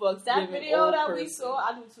 no fucks that given video old that person. we saw,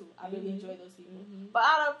 I do too. I really enjoy those people. But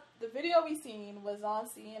out of the video we seen was on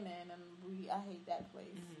CNN, and I hate that place.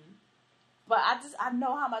 But I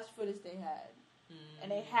know how much footage they had. And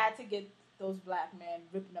they had to get those black men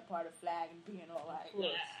ripping apart a flag and being all like,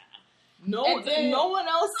 no one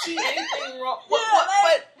else see anything wrong.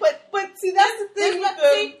 But see, that's the thing with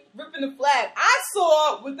them ripping the flag. I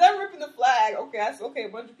saw with them ripping the flag. Okay, a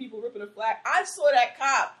bunch of people ripping the flag. I saw that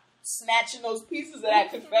cop snatching those pieces of that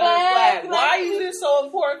Confederate flag. Why is it so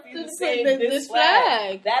important for you to say this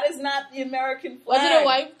flag? That is not the American flag. Was it a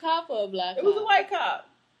white cop or a black cop? It was a white cop.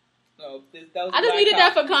 No, that was I just needed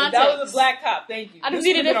that for context. That was a black cop. Thank you. I just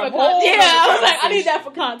needed it for context. Yeah, I was like, I need that for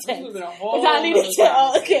context. This was a whole I needed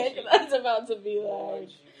to. Okay, I was about to be like.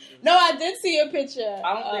 No, I did see a picture.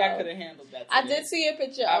 I don't think I could have handled that. I did see a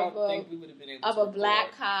picture of a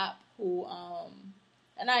black cop who,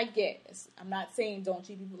 and I get this. I'm not saying don't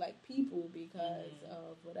treat people like people because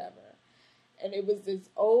of whatever. And it was this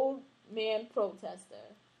old man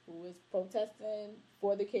protester who was protesting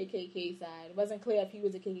for the KKK side. It wasn't clear if he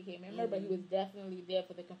was a KKK member, but he was definitely there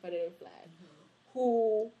for the Confederate flag.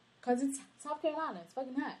 Who, because it's South Carolina, it's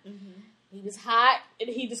fucking hot. He was hot, and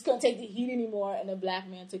he just couldn't take the heat anymore, and a black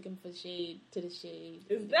man took him to the shade.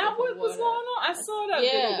 Is that what was going on? I saw that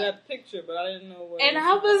that picture, but I didn't know what. And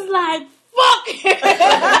I was like, fuck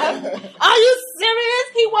him! Are you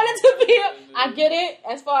serious? He wanted to be I get it,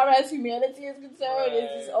 as far as humanity is concerned,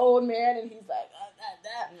 it's this old man, and he's like,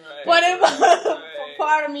 But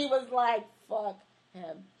part of me was like, fuck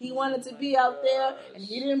him. He wanted to be out there, and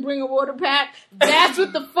he didn't bring a water pack. That's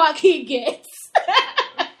what the fuck he gets.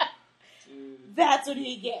 That's what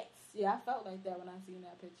he gets. Yeah, I felt like that when I seen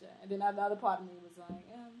that picture. And then the other part of me was like,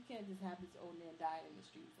 you can't just have this old man dying in the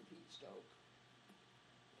street from heat stroke.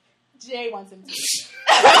 Jay wants him to.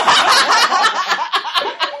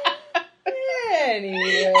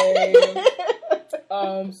 Anyway.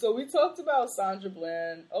 So we talked about Sandra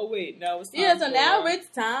Bland. Oh wait, now it's time so now it's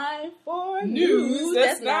time for news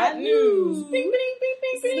that's not news. Bing, bing, bing,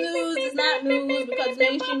 bing, bing, news is not news because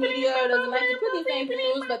mainstream media doesn't like to put these things in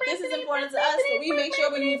news, but this is important to us, so we make sure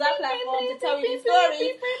we use our platform to tell you these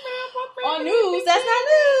stories on news that's not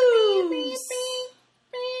news.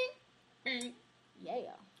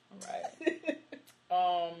 Yeah. All right.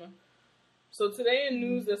 So today in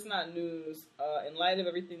news that's not news, in light of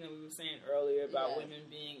everything that we were saying earlier about women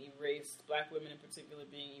being erased, black women in particular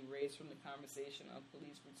being erased from the conversation of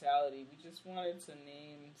police brutality, we just wanted to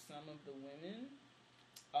name some of the women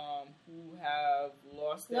who have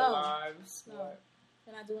lost their lives. No,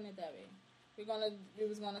 we're not doing it that way. We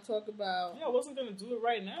was gonna talk about. Yeah, I wasn't gonna do it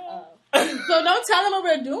right now. So don't tell them what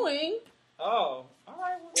we're doing. Oh, all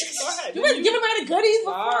right. Well, go ahead. You were giving away the goodies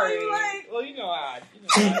before. Sorry. Well, you know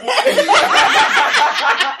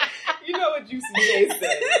you know what Juicy J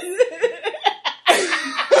said.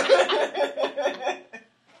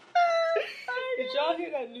 Did y'all hear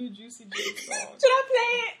that new Juicy J song? Should I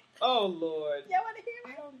play it? Oh Lord. Y'all want to hear it?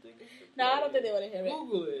 I don't think it's. No, I don't think they want to hear it.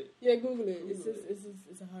 Google it. Yeah, Google it.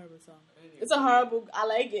 It's a horrible song. Anyway. It's a horrible. I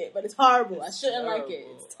like it, but it's horrible. I shouldn't like it.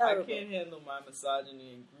 It's terrible. I can't handle my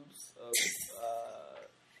misogyny in groups of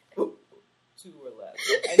 2 or less.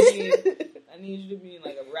 I need you to be in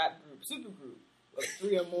like a rap group, super group of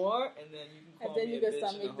 3 or more, and then you can call me a bitch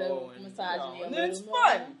and a hoe, and then it's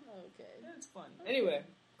fun. Okay, it's fun. Anyway,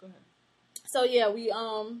 go ahead. So yeah, we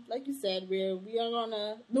like you said, we are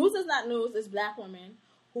gonna news is not news. It's black women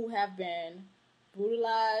who have been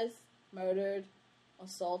brutalized, murdered,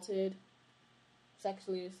 assaulted,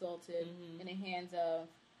 sexually assaulted in the hands of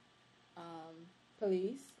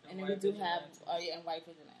police, and then we do have and white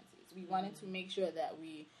vigilantes. We wanted to make sure that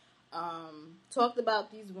we talked about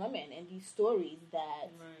these women and these stories that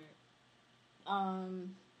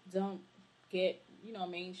don't get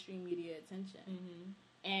mainstream media attention.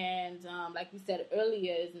 And like we said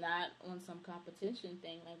earlier, it's not on some competition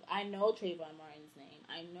thing. Like I know Trayvon Martin's name.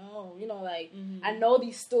 I know, I know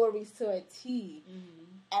these stories to a T.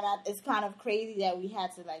 And it's kind of crazy that we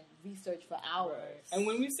had to research for hours. Right. And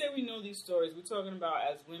when we say we know these stories, we're talking about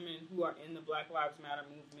as women who are in the Black Lives Matter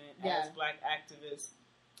movement, as black activists.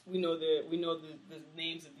 We know the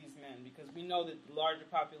names of these men because we know that the larger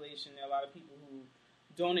population, there are a lot of people who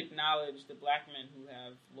don't acknowledge the black men who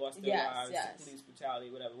have lost their lives to police brutality,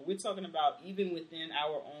 whatever. We're talking about even within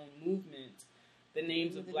our own movement, the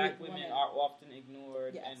names of black women are often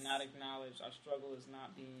ignored and not acknowledged. Our struggle is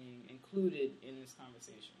not being included in this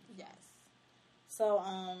conversation. Yes. So,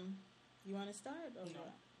 you want to start? Or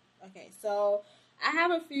no. Okay, so I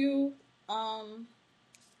have a few,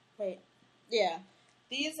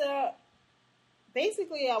 these are,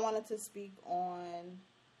 basically I wanted to speak on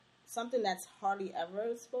something that's hardly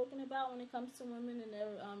ever spoken about when it comes to women and their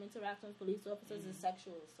interaction with police officers is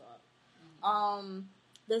sexual assault.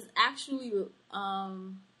 There's actually,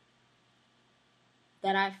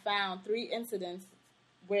 that I found 3 incidents,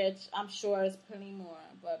 which I'm sure is plenty more,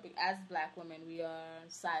 but as black women, we are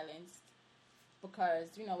silenced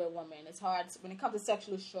because, we're women. It's hard, when it comes to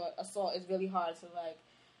sexual assault, it's really hard to,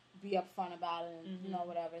 be upfront about it and,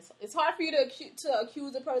 whatever. It's hard for you to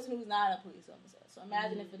accuse a person who's not a police officer. So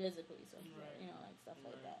imagine if it is a police officer, stuff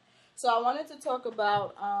like that. So I wanted to talk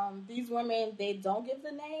about these women. They don't give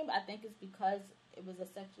the name. I think it's because it was a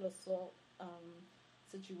sexual assault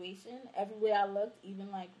situation. Everywhere I looked, even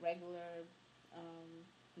regular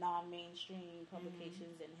non-mainstream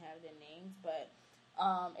publications didn't have their names. But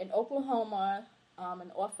in Oklahoma,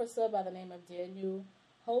 an officer by the name of Daniel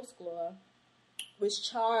Holzclaw was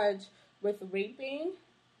charged with raping,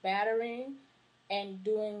 battering, and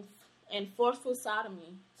forceful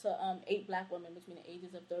sodomy to 8 black women between the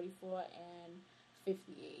ages of 34 and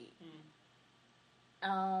 58.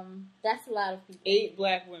 That's a lot of people. 8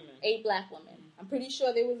 black women. 8 black women. I'm pretty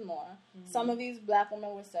sure there was more. Some of these black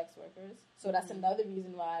women were sex workers, so that's another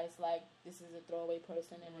reason why it's this is a throwaway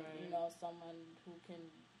person and someone who can,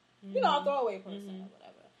 a throwaway person or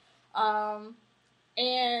whatever.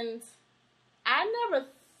 And I never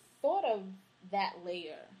thought of that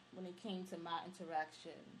layer when it came to my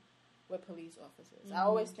interaction with police officers. I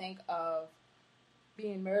always think of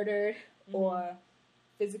being murdered or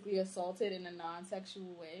physically assaulted in a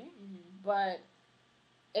non-sexual way. But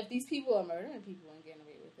if these people are murdering people and getting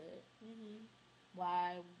away with it,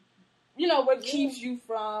 why? What keeps you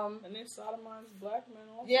from? And they sodomize black men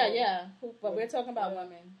also. Yeah. But we're talking about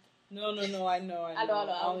women. No, I know. I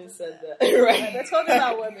only said that. Right. We're talking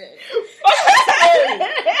about women. Bring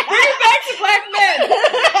it back to black men.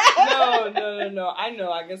 No, I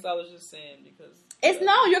know. I guess I was just saying because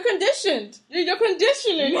you're conditioned. Your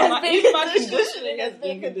conditioning. My conditioning has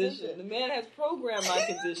been conditioned. The man has programmed my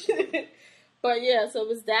conditioning. But yeah, so it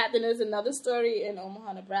was that. Then there's another story in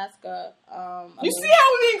Omaha, Nebraska. You see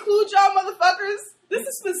how we include y'all motherfuckers? This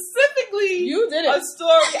is specifically a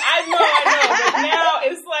story. I know. But now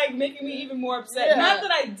it's like making me even more upset. Yeah. Not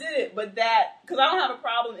that I did it, but that because I don't have a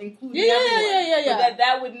problem including everyone. Yeah. But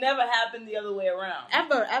that would never happen the other way around.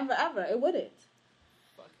 Ever. It wouldn't.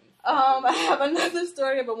 I have another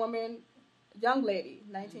story of a woman, young lady,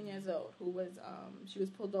 19 years old, who was she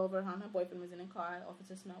was pulled over. Her and her boyfriend was in a car.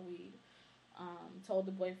 Officer smelled weed. Told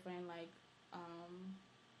the boyfriend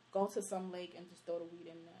go to some lake and just throw the weed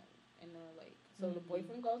in the lake. So the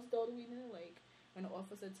boyfriend goes to throw the weed in the lake, and the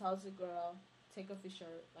officer tells the girl, "Take off your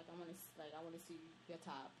shirt. I want to see your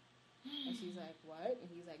top." And she's like, "What?" And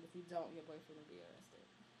he's like, "If you don't, your boyfriend will be arrested."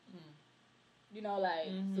 So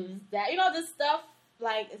that this stuff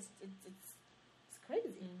it's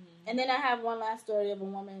crazy. And then I have one last story of a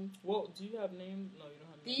woman. Well, do you have names? No, you don't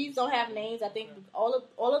have names. These don't have names. I think all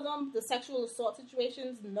of them, the sexual assault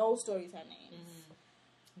situations, no stories have names.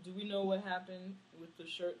 Do we know what happened with the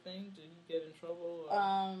shirt thing? Did he get in trouble?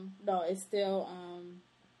 No, it's still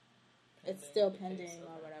pending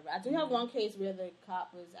or whatever. I do have one case where the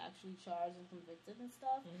cop was actually charged and convicted and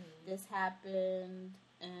stuff. This happened,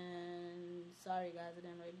 and sorry guys, I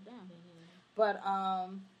didn't write it down. But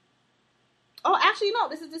oh, actually no,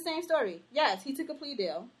 this is the same story. Yes, he took a plea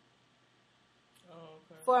deal.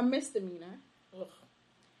 For a misdemeanor. Ugh.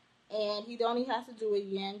 And he only has to do a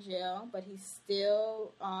year in jail, but he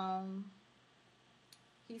still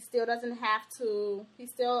doesn't have to.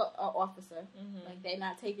 He's still an officer. Like they're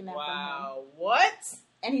not taking that from him. Wow, what?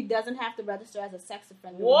 And he doesn't have to register as a sex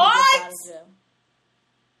offender. What? When he gets out of jail.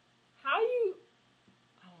 How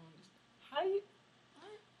you?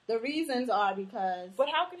 The reasons are because. But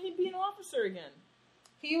how can he be an officer again?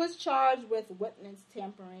 He was charged with witness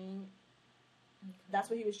tampering. That's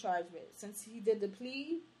what he was charged with. Since he did the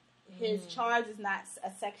plea, his charge is not a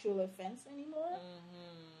sexual offense anymore.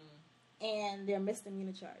 And they're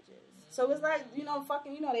misdemeanor charges. So it's like,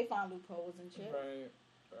 they found loopholes and shit. Right.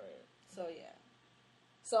 So, yeah.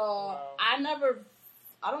 So, wow. I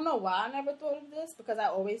don't know why I never thought of this, because I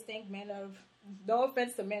always think men are, no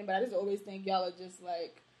offense to men, but I just always think y'all are just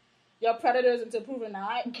like, you're predators until proven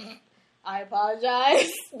not. I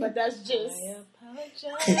apologize, but that's just.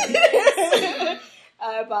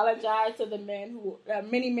 I apologize to the men who,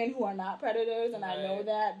 many men who are not predators, and I know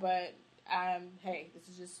that, but hey, this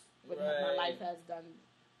is just what my life has done,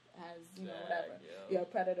 whatever. You're a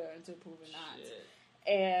predator until proven not.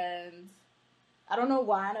 And I don't know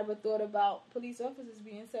why I never thought about police officers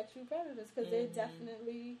being sexual predators, because they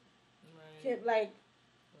definitely can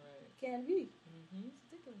be. It's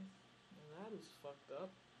ridiculous. Well, that is fucked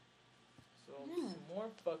up. So some more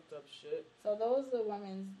fucked up shit. So those are the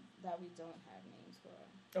women that we don't have names for.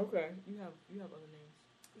 Okay, you have other names.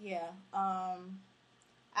 Yeah. I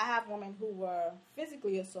have women who were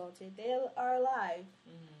physically assaulted. They are alive,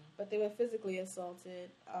 but they were physically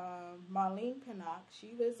assaulted. Marlene Pinnock,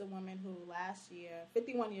 she was a woman who last year,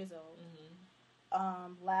 51 years old.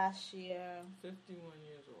 Last year, 51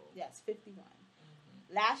 years old. Yes, 51.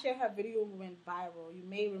 Last year, her video went viral. You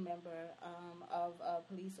may remember of a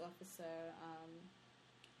police officer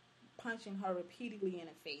punching her repeatedly in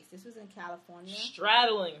the face. This was in California.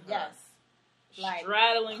 Straddling her. Yes.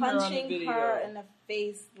 Straddling her on the video. Punching her in the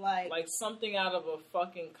face like something out of a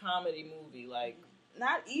fucking comedy movie.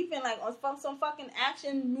 Not even on some fucking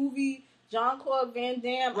action movie. Jean-Claude Van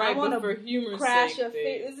Damme. Right, I want to crash your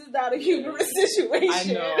face. This is not a humorous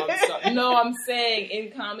situation. I know. I'm sorry. No, I'm saying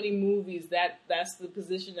in comedy movies that's the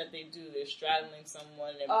position that they do. They're straddling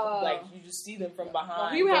someone, and you just see them from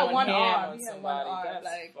behind. He had one arm. He had one arm.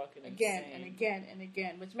 That's fucking again insane. and again and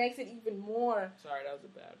again, which makes it even more. Sorry, that was a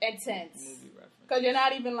bad intense movie reference. Because you're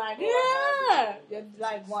not even you're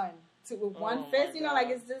like one fist.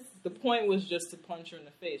 It's just. The point was just to punch her in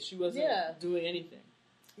the face. She wasn't doing anything.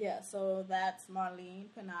 Yeah, so that's Marlene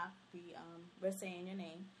Pinnock. We're saying your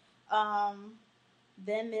name.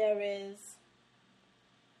 Then there is.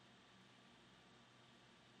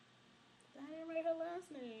 I didn't write her last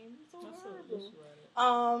name. It's so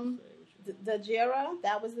horrible. The Jera,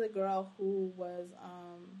 that was the girl who was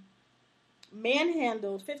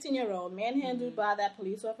manhandled, 15-year-old, manhandled by that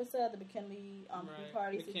police officer at the McKinley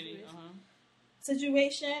party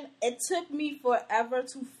situation. It took me forever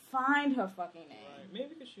to find her fucking name.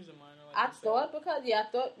 Maybe because she's a minor.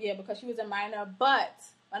 Because she was a minor. But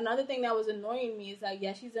another thing that was annoying me is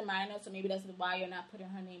she's a minor, so maybe that's why you're not putting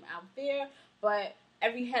her name out there. But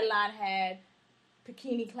every headline had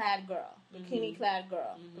bikini clad girl, bikini clad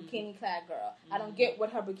girl, bikini clad girl. I don't get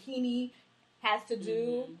what her bikini has to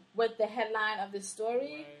do with the headline of the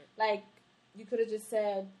story. Right. Like, you could have just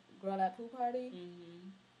said, girl at pool party,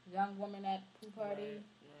 young woman at pool party,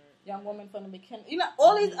 young woman from the bikini. You know,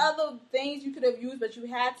 all these other things you could have used, but you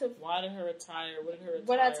had to... Why did her attire... What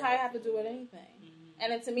did her attire have to do with anything?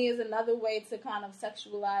 And it, to me, is another way to kind of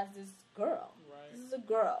sexualize this girl. Right. This is a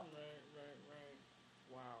girl. Right.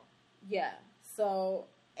 Wow. Yeah. So...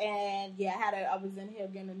 And I was in here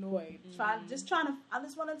getting annoyed, I just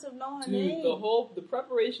wanted to know her name. The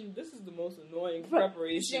preparation. This is the most annoying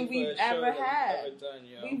preparation we've ever had. Ever done,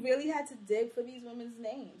 yo. We really had to dig for these women's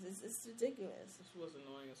names. It's ridiculous. This was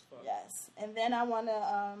annoying as fuck. Yes, and then I wanna.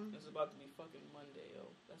 It's about to be fucking Monday, yo.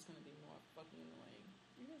 That's gonna be more fucking annoying.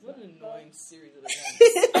 What an annoying series of events.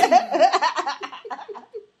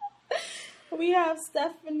 We have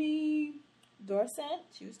Stephanie Dorset.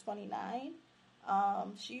 She was 29.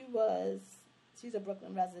 She's a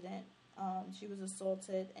Brooklyn resident. She was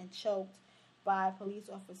assaulted and choked by a police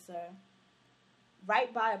officer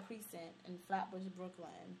right by a precinct in Flatbush,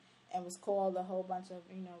 Brooklyn, and was called a whole bunch of,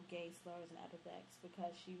 gay slurs and epithets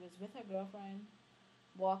because she was with her girlfriend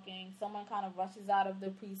walking. Someone kind of rushes out of the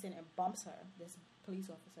precinct and bumps her, this police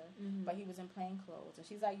officer, but he was in plain clothes. And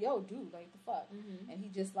she's like, yo, dude, like, the fuck? And he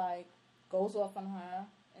just, like, goes off on her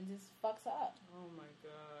and just fucks her up. Oh, my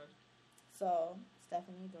God. So,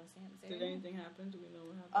 Stephanie Dorset. Did anything happen? Do we know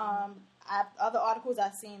what happened? Other articles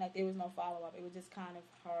I've seen, like, there was no follow-up. It was just kind of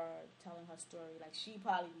her telling her story. Like, she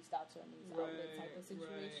probably reached out to a news outlet type of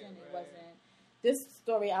situation. It wasn't... This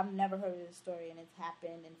story, I've never heard of this story, and it's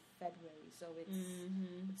happened in February. So,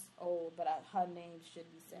 it's old, but her name should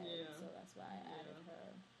be said. Yeah. So, that's why I added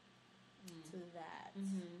her to that.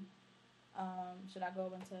 Should I go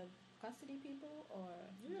into... custody people, or...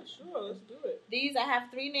 Yeah, sure, let's do it. I have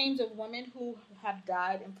 3 names of women who have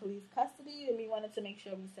died in police custody, and we wanted to make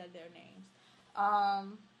sure we said their names.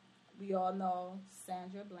 We all know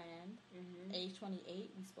Sandra Bland, age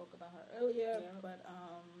 28. We spoke about her earlier, but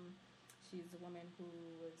she's a woman who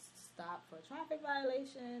was stopped for a traffic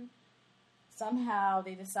violation. Somehow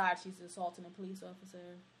they decide she's assaulting a police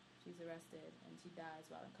officer. She's arrested, and she dies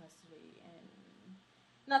while in custody, and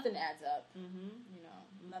nothing adds up.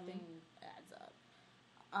 Nothing adds up.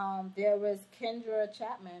 There was Kendra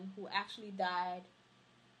Chapman, who actually died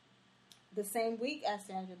the same week as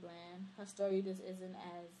Sandra Bland. Her story just isn't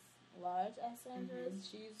as large as Sandra's.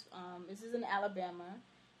 This is in Alabama.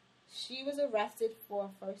 She was arrested for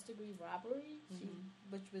first-degree robbery,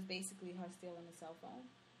 which was basically her stealing a cell phone.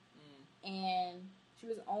 And she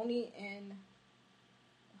was only in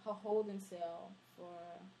her holding cell for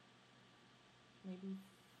maybe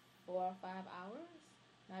 4 or 5 hours.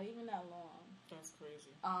 Not even that long. That's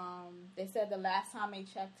crazy. They said the last time they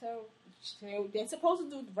checked her, they're supposed to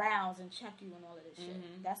do rounds and check you and all of this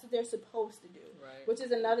shit. That's what they're supposed to do. Right. Which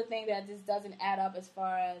is another thing that just doesn't add up as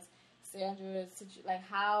far as Sandra's situation. Like,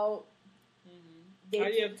 how... How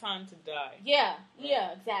do you have time to die? Yeah,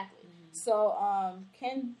 exactly. So,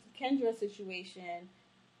 Kendra's situation,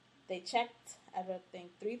 they checked at, I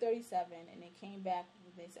think, 3:37, and they came back.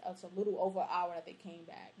 They said it's a little over an hour that they came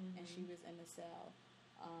back, and she was in the cell.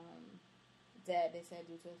 Dead, they said,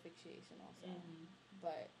 due to asphyxiation also.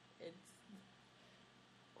 But it's...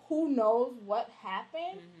 Who knows what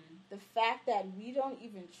happened? The fact that we don't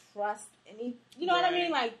even trust any... You know what I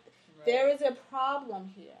mean? Like, there is a problem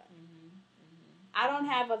here. I don't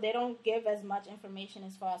have they don't give as much information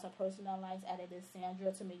as far as her personal life as it is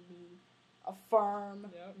Sandra to make me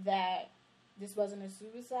affirm that this wasn't a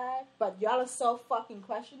suicide. But y'all are so fucking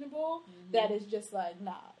questionable that it's just like,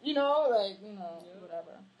 nah.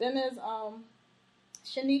 Whatever. Then there's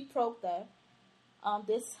Shanique Proctor.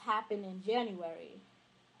 This happened in January.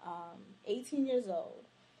 18 years old.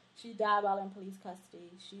 She died while in police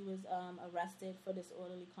custody. She was arrested for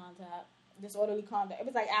disorderly conduct. It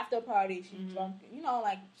was like after a party, she drunk,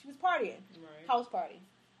 like she was partying, house party.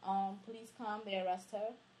 Police come, they arrest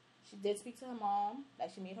her. She did speak to her mom,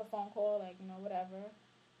 like she made her phone call, like, whatever.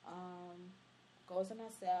 Goes in her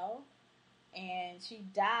cell, and she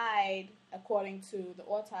died, according to the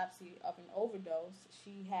autopsy, of an overdose.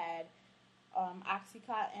 She had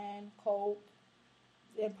Oxycontin, coke,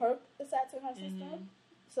 and Percocet in her system.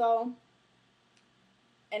 So...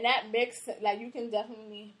 And that mix, like, you can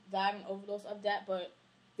definitely die of an overdose of that, but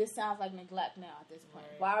this sounds like neglect now at this point.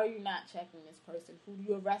 Why are you not checking this person who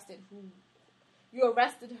you arrested? You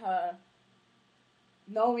arrested her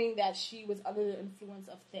knowing that she was under the influence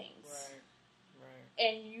of things. Right.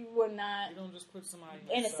 And you were not... You don't just put somebody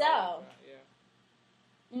in a cell.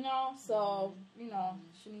 So,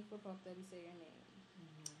 Shanique Proctor, we say your name.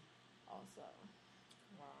 Also.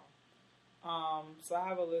 So I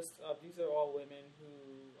have a list of, these are all women who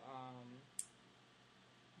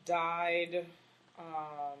died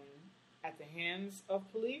at the hands of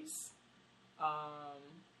police.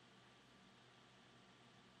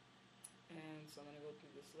 And so I'm going to go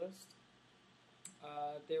through this list.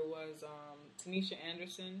 There was Tanisha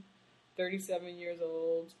Anderson, 37 years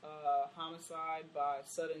old, homicide by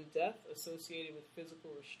sudden death associated with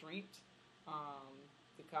physical restraint.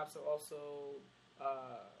 The cops are also,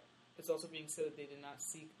 it's also being said that they did not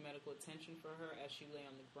seek medical attention for her as she lay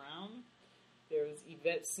on the ground. There was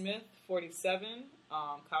Yvette Smith, 47.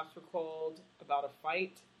 Cops were called about a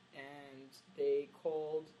fight, and they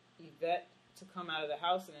called Yvette to come out of the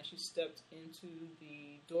house, and as she stepped into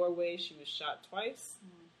the doorway, she was shot twice.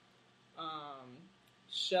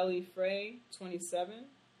 Shelly Frey, 27.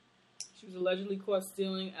 She was allegedly caught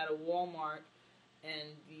stealing at a Walmart,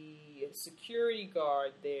 and the security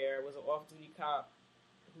guard there was an off-duty cop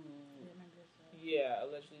who,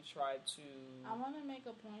 allegedly tried to... I want to make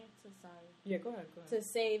a point to, Yeah, go ahead. To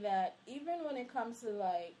say that even when it comes to,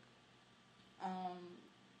 like,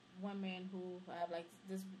 women who have, like,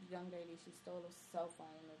 this young lady, she stole a cell phone.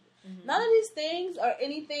 Mm-hmm. None of these things are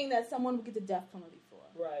anything that someone would get the death penalty for.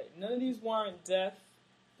 Right. None of these warrant death.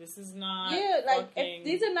 This is not. Yeah, like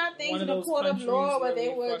these are not things in the court of law where they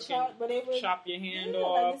would chop your hand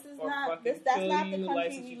off. Like, this is not. That's not the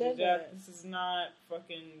country we live in. This is not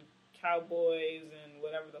fucking cowboys and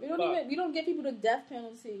whatever the fuck. We don't give people the death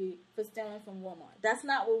penalty for stealing from Walmart. That's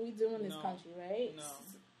not what we do in this country, right?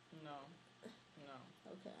 No.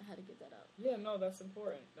 Okay, I had to get that out. Yeah, no, that's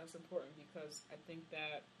important. That's important because I think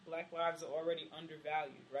that black lives are already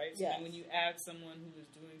undervalued, right? So then when you add someone who is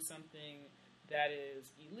doing something that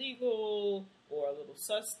is illegal or a little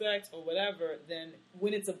suspect or whatever, then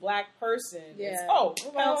when it's a black person, it's,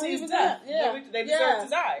 penalty is death. Yeah. They deserve to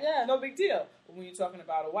die. Yeah. No big deal. But when you're talking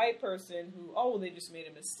about a white person who, they just made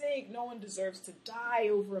a mistake, no one deserves to die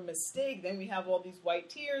over a mistake, then we have all these white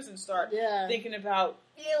tears and start thinking about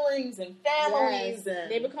feelings and families and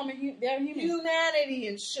they become they're human. Humanity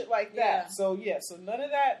and shit like that. So none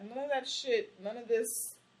of that shit, none of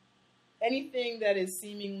this, anything that is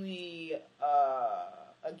seemingly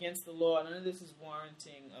against the law, none of this is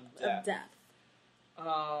warranting of death.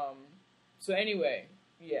 So anyway,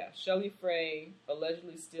 Shelly Frey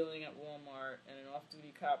allegedly stealing at Walmart, and an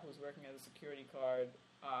off-duty cop who was working as a security guard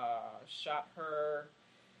shot her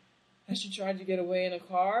as she tried to get away in a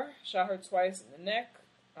car. Shot her twice in the neck.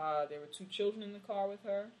 There were 2 children in the car with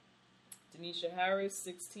her. Denisha Harris,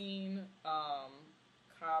 16.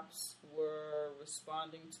 Cops were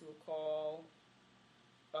responding to a call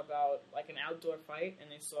about like an outdoor fight,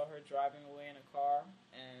 and they saw her driving away in a car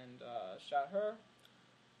and shot her.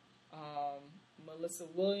 Melissa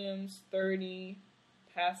Williams, 30,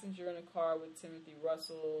 passenger in a car with Timothy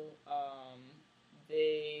Russell.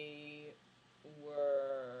 They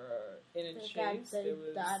were in a chase. They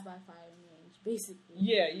died by firing range, basically.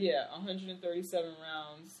 Yeah, 137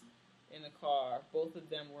 rounds in the car. Both of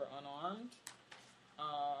them were unarmed.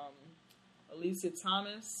 Alicia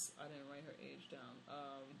Thomas, I didn't write her age down.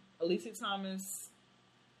 Alicia Thomas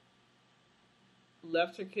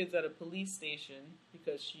left her kids at a police station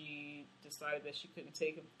because she decided that she couldn't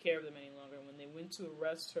take care of them any longer. And when they went to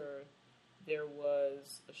arrest her, there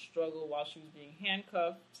was a struggle while she was being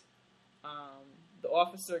handcuffed. The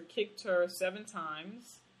officer kicked her 7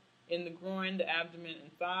 times in the groin, the abdomen,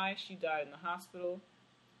 and thigh. She died in the hospital.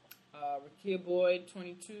 Rakia Boyd,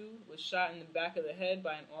 22, was shot in the back of the head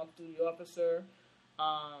by an off-duty officer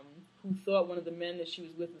who thought one of the men that she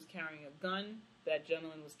was with was carrying a gun. That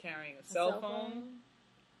gentleman was carrying a cell phone.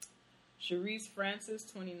 Sharice Francis,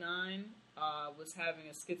 29, was having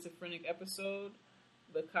a schizophrenic episode.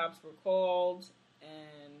 The cops were called,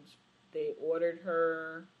 and they ordered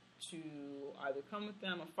her to either come with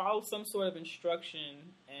them or follow some sort of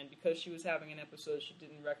instruction, and because she was having an episode, she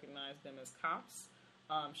didn't recognize them as cops.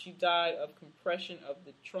 She died of compression of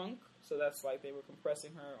the trunk, so that's like they were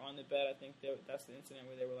compressing her on the bed. I think that's the incident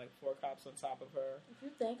where there were like 4 cops on top of her. If you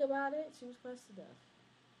think about it, she was close to death.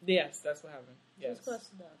 Yes, that's what happened. Yes. She was close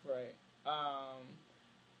to death. Right.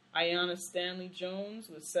 Ayanna Stanley Jones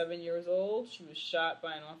was 7 years old. She was shot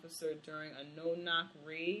by an officer during a no-knock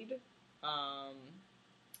raid.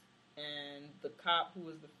 And the cop who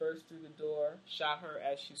was the first through the door shot her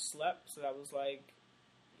as she slept, so that was like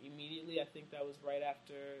immediately. I think that was right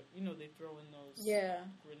after, they throw in those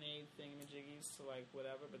grenade thingamajiggies to like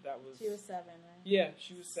whatever, but that was... She was 7, right? Yeah,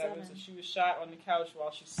 she was 7. So she was shot on the couch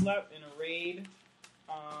while she slept in a raid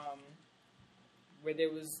where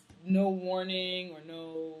there was no warning or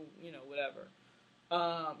no, whatever.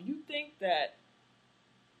 You think that...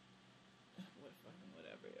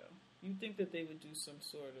 Whatever, yo. You think that they would do some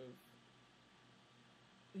sort of...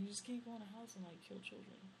 You just can't go in a house and, like, kill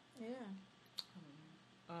children. Yeah.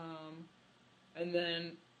 And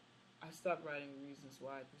then I stopped writing reasons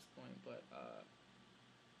why at this point, but I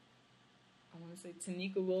want to say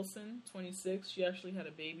Tanika Wilson, 26. She actually had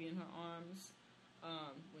a baby in her arms.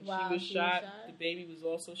 When she was shot, the baby was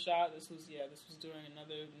also shot. This was during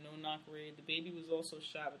another no-knock raid. The baby was also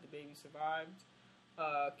shot, but the baby survived.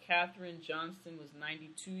 Katherine Johnston was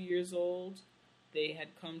 92 years old. They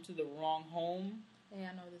had come to the wrong home.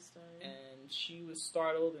 Yeah, I know this story. And she was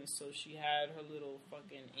startled, and so she had her little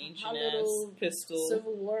fucking ancient-ass pistol.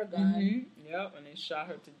 Civil War gun. Mm-hmm. Yep, and they shot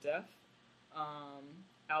her to death.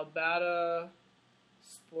 Albata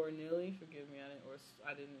Spornilli, forgive me,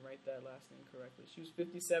 I didn't write that last name correctly. She was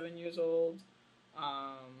 57 years old.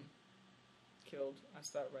 Killed. I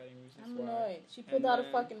stopped writing reasons why. I'm annoyed. She pulled out a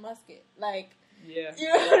fucking musket. Like, yeah. You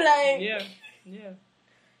know, like... Yeah.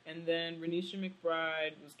 And then Renisha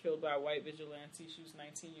McBride was killed by a white vigilante. She was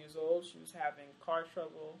 19 years old. She was having car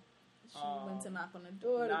trouble. She went to knock on the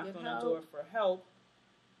door to give help. Knocked on the door for help.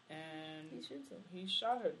 And he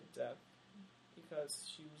shot her to death because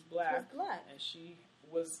she was black. And she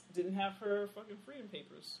didn't have her fucking freedom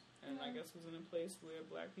papers. And I guess was in a place where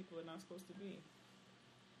black people are not supposed to be.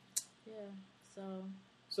 Yeah,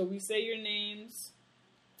 So we say your names.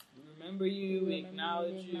 We remember you. We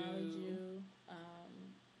acknowledge you.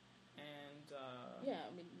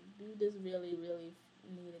 You just really, really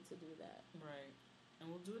needed to do that. Right. And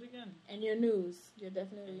we'll do it again. And you're news. You're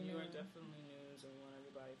definitely news. You are definitely news, and we want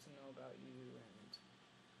everybody to know about you.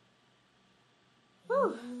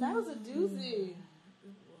 And that was a doozy.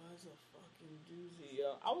 It was a fucking doozy,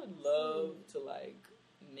 yo. I would love to, like,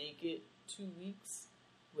 make it 2 weeks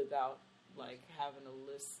without, like, having a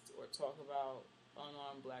list or talk about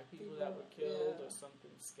unarmed black people that were killed or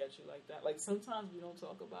something sketchy like that. Like, sometimes we don't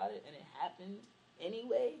talk about it, and it happened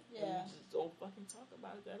anyway. And we just don't fucking talk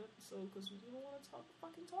about it that episode because we don't want to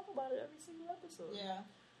talk about it every single episode. Yeah.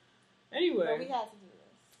 Anyway. But we had to do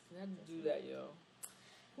this. We had to do that, yo.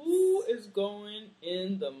 Who is going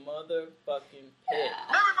in the motherfucking pit?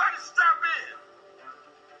 Everybody stop in!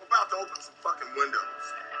 I'm about to open some fucking windows.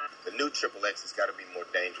 The new Triple X has got to be more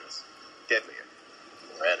dangerous, deadlier,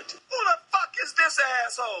 more attitude. Who the fuck is this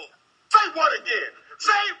asshole? Say what again?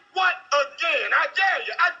 Say what again? I dare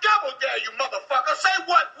you. I double dare you, motherfucker. Say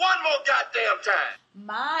what one more goddamn time.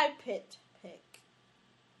 My pit pick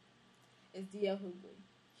is D.L. Hughley.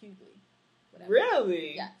 Whatever.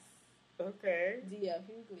 Really? Yes. Okay. D.L.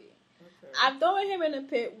 Hughley. Okay. I'm throwing him in the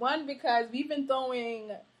pit, one, because we've been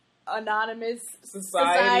throwing anonymous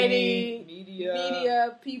society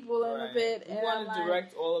media people in the pit. We want to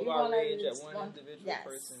direct all of our rage at one individual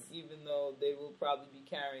person, even though they will probably be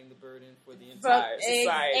carrying the burden for the entire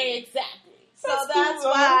society. Exactly. So that's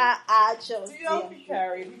why I chose D.L. be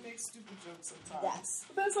carried. He makes stupid jokes sometimes. Yes.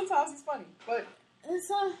 But then sometimes he's funny. But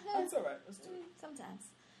that's all right. Let's do it. Sometimes.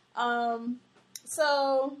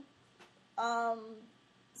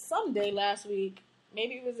 Someday last week,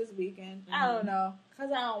 maybe it was this weekend, I don't know,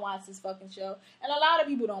 because I don't watch this fucking show, and a lot of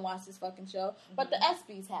people don't watch this fucking show, but the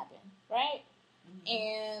ESPYs happen, right?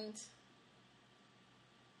 And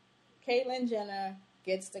Caitlyn Jenner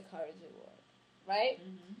gets the Courage Award, right?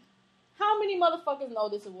 How many motherfuckers know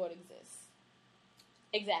this award exists?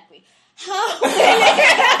 Exactly.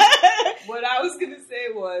 What I was going to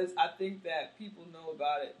say was, I think that people know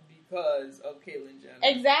about it because of Caitlyn Jenner.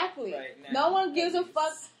 Exactly. Right now. No one gives a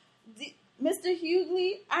fuck. Mr.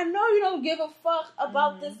 Hughley, I know you don't give a fuck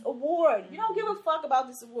about this award. You don't give a fuck about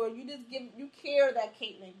this award. You care that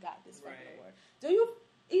Caitlyn got this fucking award. Do you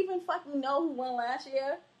even fucking know who won last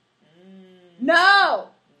year? No.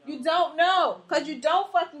 You don't know. Because you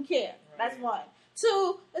don't fucking care. Right. That's one.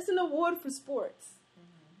 Two, it's an award for sports.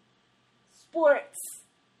 Sports.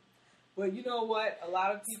 But you know what? A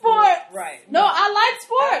lot of people... Sports! Right. No, I like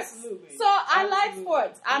sports. Absolutely. So I like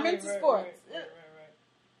sports. I'm into sports. Right.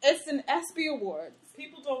 It's an ESPY award.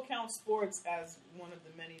 People don't count sports as one of the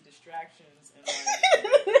many distractions and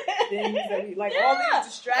like things that we... Like all these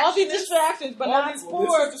distractions. All these distractions, but not sports.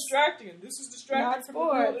 Well, this is distracting and this is distracting from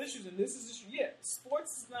the real issues and this is...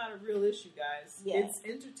 sports is not a real issue, guys. Yeah. It's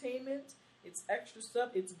entertainment. It's extra stuff.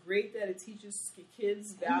 It's great that it teaches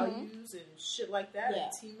kids values and shit like that,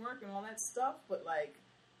 and teamwork and all that stuff. But like,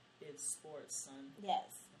 it's sports, son. Yes.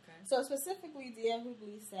 Okay. So specifically, D.L.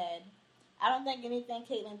 Hughley said, "I don't think anything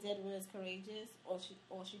Caitlyn did was courageous. All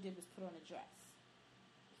she did was put on a dress."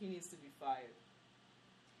 He needs to be fired.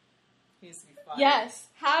 Yes.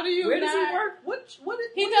 How do you? Where does he work? What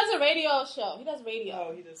he does a radio show. He does radio.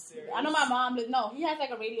 Oh, he does serious. I know my mom. No, he has like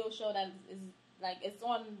a radio show that is. Like, it's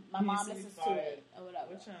on, my mom listens to it, or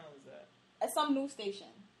whatever. What channel is that? at some news station.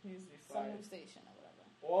 He needs to be fired. Some news station or whatever.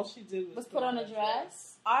 All she did was put on a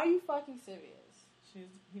dress. Are you fucking serious? He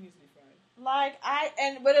needs to be fired. Like,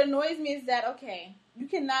 and what annoys me is that, okay, you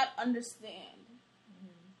cannot understand.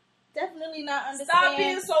 Definitely not understand. Stop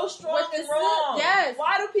being so strong and wrong. Yes.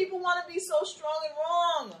 Why do people want to be so strong and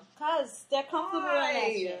wrong? Because they're comfortable in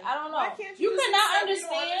that shit. I don't know. Why can't you cannot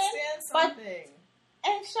understand something.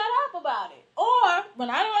 And shut up about it. Or, when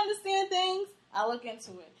I don't understand things, I look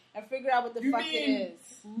into it and figure out what the fuck it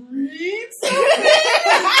is. Read something?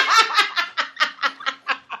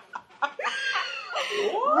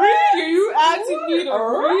 Read? Are you asking me to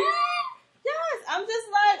read? Yes. I'm just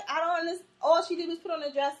like, I don't understand. All she did was put on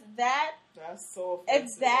a dress. That's so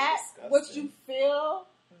offensive. If that what you feel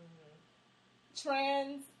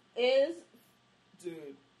trans is,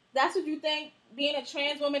 dude, that's what you think being a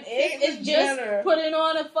trans woman is just putting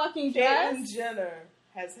on a fucking dress. Caitlyn Jenner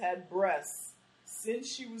has had breasts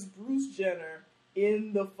since she was Bruce Jenner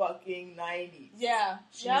in the fucking 90s. Yeah.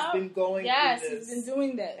 She's been going through this. She's been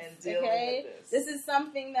doing this. And dealing with this. This is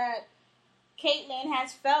something that Caitlyn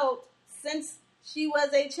has felt since she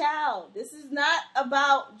was a child. This is not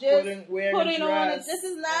about just putting on it. This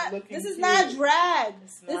is not drag.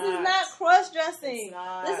 This is not cross dressing.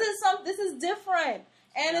 This is different.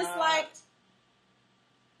 And it's like,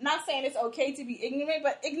 not saying it's okay to be ignorant,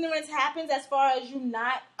 but ignorance happens as far as you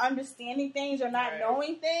not understanding things or not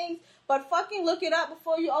knowing things. But fucking look it up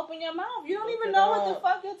before you open your mouth. You don't even know what the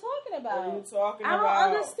fuck you're talking about. What are you talking about? I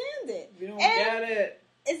don't understand it. You don't get it.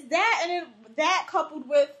 It's that, and that coupled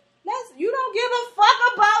with you don't give a fuck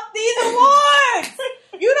about these awards.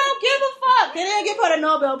 You don't give a fuck. They didn't give her the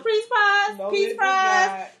Nobel Peace Prize. Peace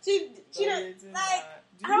Prize. She didn't like.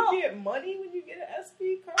 Do you get money when you get an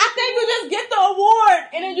SP card? I think you just get the award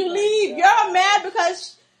and then you leave. You're mad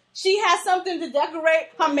because she has something to decorate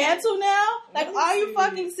her mantle now. Like, are you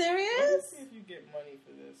fucking serious? Let's see if you get money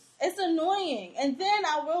for this. It's annoying. And then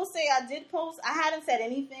I will say I did post. I hadn't said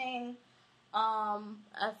anything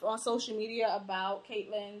on social media about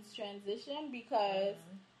Caitlyn's transition because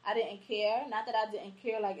I didn't care. Not that I didn't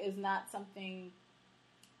care, like it's not something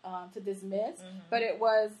to dismiss, but it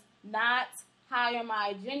was not high on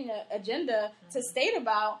my agenda to state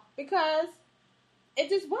about because it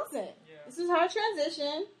just wasn't. Yeah. This is her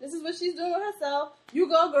transition. This is what she's doing with herself. You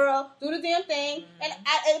go, girl. Do the damn thing. And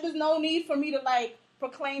it was no need for me to like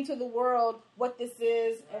proclaim to the world what this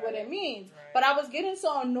is and what it means. Right. But I was getting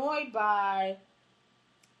so annoyed by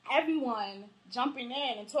everyone jumping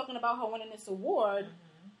in and talking about her winning this award,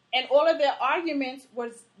 and all of their arguments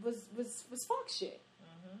was fuck shit.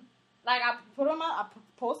 Like I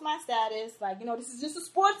post my status, like, you know, this is just a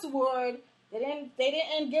sports award. They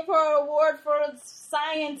didn't give her an award for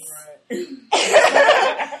science,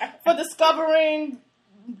 for discovering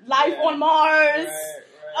life on Mars.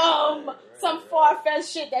 Some far-fetched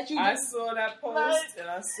shit that you I saw that post and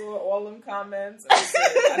I saw all them comments. I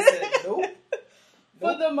said nope.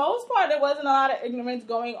 For the most part, there wasn't a lot of ignorance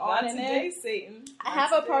going on in it. Satan. I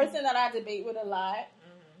have a person that I debate with a lot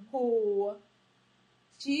who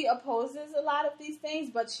she opposes a lot of these things,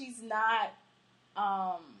 but she's not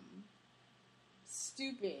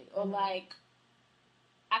stupid or like.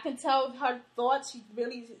 I can tell her thoughts. She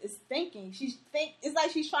really is thinking. It's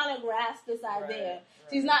like she's trying to grasp this idea. Right.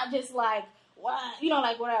 She's not just like, what, you know,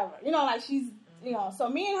 like whatever. You know, like she's, you know. So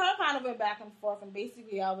me and her kind of went back and forth, and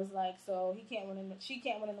basically I was like, so she can't win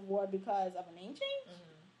an award because of a name change.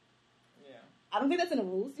 Yeah. I don't think that's in the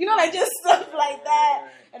rules. You know, like just stuff like that.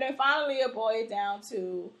 Right. And then finally it boiled down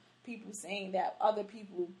to people saying that other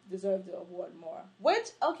people deserve the award more. Which,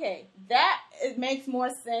 okay, it makes more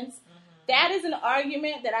sense. That is an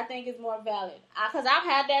argument that I think is more valid. Because I've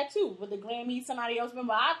had that too. With the Grammys, somebody else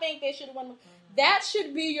remember, I think they should have won. That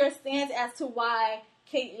should be your stance as to why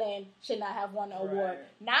Caitlyn should not have won the award.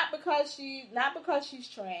 Not because she's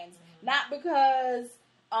trans. Not because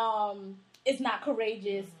it's not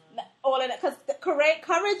courageous. All of that. Because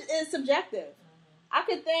courage is subjective. I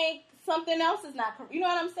could think something else is not courageous. You know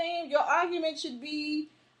what I'm saying? Your argument should be,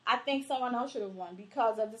 I think someone else should have won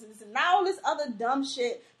because of this and not all this other dumb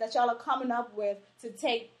shit that y'all are coming up with to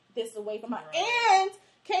take this away from her. And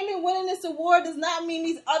Caitlyn winning this award does not mean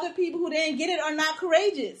these other people who didn't get it are not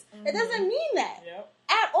courageous. It doesn't mean that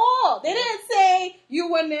at all. They didn't say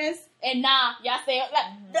you win this and y'all say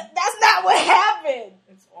that's not what happened.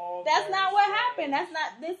 That's not what happened.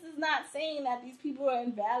 This is not saying that these people are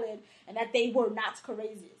invalid and that they were not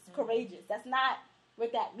courageous. That's not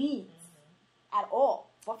what that means at all.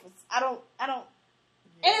 I don't. And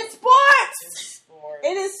it's sports.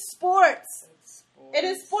 It is sports. It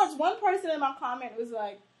is sports. One person in my comment was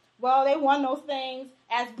like, well, they won those things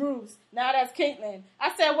as Bruce. Now that's Caitlyn.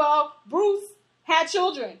 I said, well, Bruce had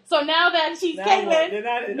children. So now that she's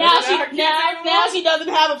Caitlyn, now she doesn't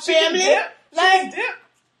have a family. Like,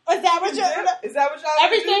 is that what y'all?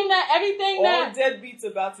 Everything that deadbeats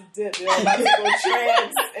about to dip. They're about to go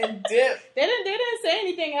trans and dip. They didn't say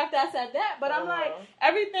anything after I said that, but I'm like,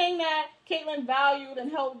 everything that Caitlyn valued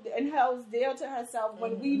and held dear to herself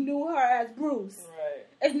when we knew her as Bruce,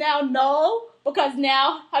 is now no, because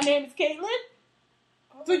now her name is Caitlyn.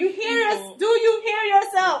 Do you hear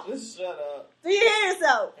yourself? Just shut up. Do you hear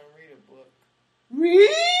yourself? And read a book. Read.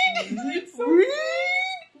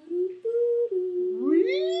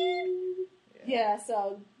 Yeah,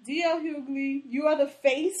 so D.L. Hughley, you are the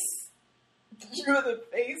face. You're the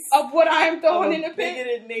face of what I'm throwing in the pit.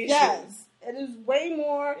 Bigoted nation. Yes, it is way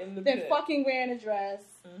more than fucking wearing a dress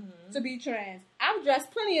to be trans. I've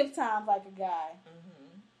dressed plenty of times like a guy.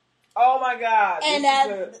 Oh my God! And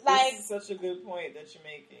this is such a good point that you're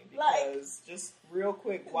making, because just real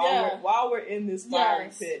quick, while we're in this fiery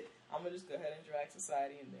pit, I'm gonna just go ahead and drag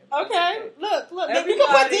society in there. Okay. Look. You can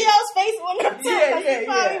put DL's face on your tip.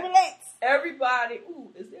 Yeah. Relates. Everybody.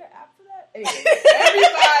 Ooh, is there an app for that? Anyway,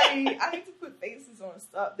 everybody. I need to put faces on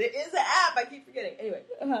stuff. There is an app. I keep forgetting. Anyway,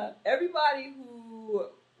 everybody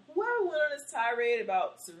whoever went on this tirade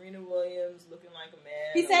about Serena Williams looking like a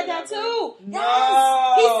man. He said that too. No.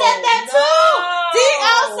 Yes. He said that too.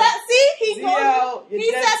 DL said,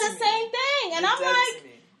 he said the same thing. And I'm like,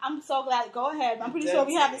 I'm so glad. Go ahead. I'm pretty sure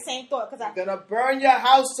we have the same thought. Because I'm going to burn your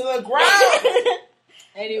house to the ground.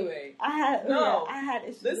 Anyway. I had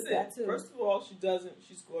issues with that too. First of all,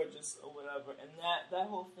 she's gorgeous or whatever. And that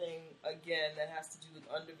whole thing, again, that has to do with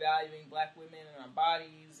undervaluing black women and our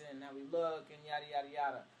bodies and how we look and yada, yada,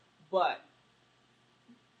 yada. But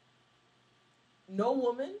no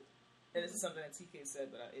woman, and this is something that TK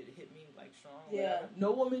said, but it hit me like strong. Whatever.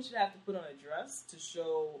 No woman should have to put on a dress to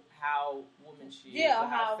show how woman she is. Yeah,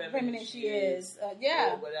 how feminine she is. Or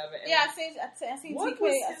whatever. And I see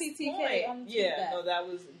TK on no, that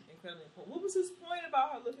was incredibly important. What was his point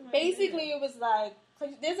about her looking like basically, it was like,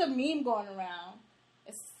 there's a meme going around.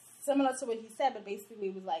 It's similar to what he said, but basically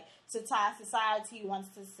it was like, society wants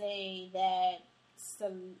to say that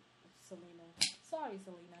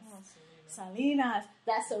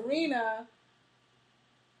Serena,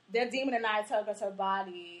 they're demonized her because her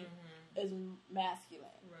body is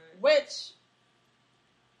masculine. Right. Which,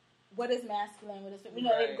 what is masculine? What is,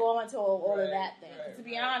 they go into all of that thing. To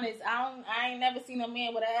be honest, I ain't never seen a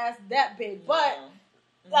man with an ass that big, but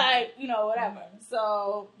whatever.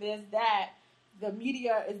 So there's that. The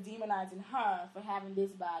media is demonizing her for having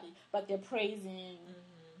this body, but they're praising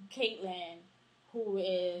Caitlyn, who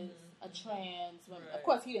is a trans woman. Of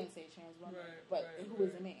course, he didn't say trans woman, but who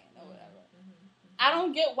is a man or whatever. I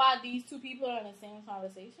don't get why these two people are in the same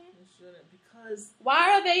conversation. They shouldn't, because...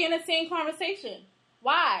 Why are they in the same conversation?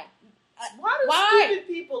 Why? Why do stupid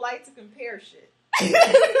people like to compare shit? Why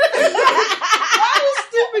do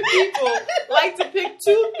stupid people like to pick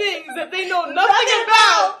two things that they know nothing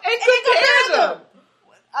about and compare them?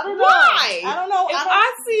 I don't know. Why? I don't know. If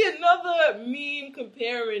I see another meme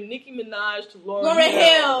comparing Nicki Minaj to Lauryn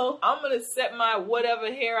Hill, I'm going to set my whatever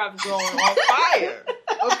hair I've grown on fire.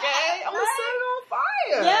 Okay? I'm going to set it on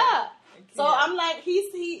fire. Yeah. So I'm like,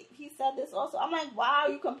 he said this also. I'm like, why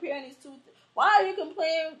are you comparing these two? Why are you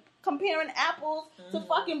comparing apples to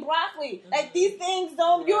fucking broccoli? Like, these things you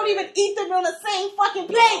don't even eat them on the same fucking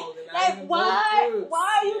plate. No, like, why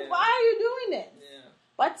are you doing this? Yeah.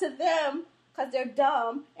 But to them, because they're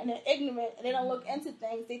dumb and they're ignorant and they don't look into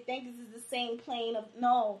things, they think this is the same plane of,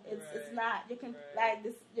 no, it's not. You can,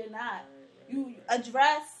 you're not. You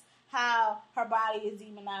address how her body is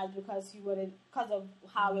demonized because of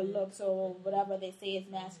how it looks or whatever they say is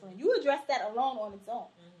masculine. You address that alone on its own.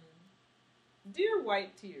 Dear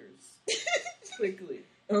white tears, quickly,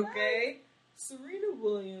 okay? Serena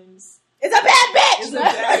Williams is a bad bitch!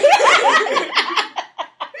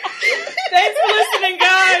 Thanks for listening,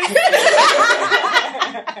 guys!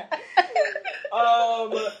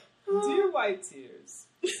 Dear white tears,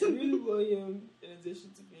 Serena Williams, in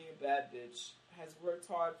addition to being a bad bitch, has worked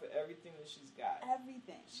hard for everything that she's got.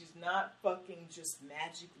 Everything. She's not fucking just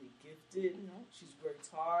magically gifted. No. She's worked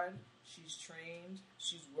hard. She's trained.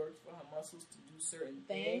 She's worked for her muscles to do certain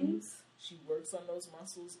things. She works on those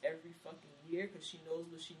muscles every fucking year because she knows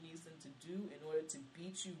what she needs them to do in order to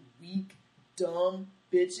beat you weak, dumb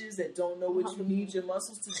bitches that don't know what you need your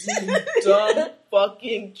muscles to do. You dumb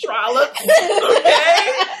fucking trollops.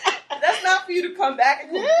 Okay? That's not for you to come back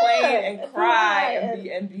and complain and cry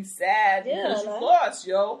and be sad because you lost,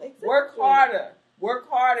 yo. Exactly. Work harder. Work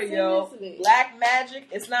harder, yo. Black magic,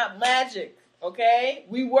 it's not magic. Okay?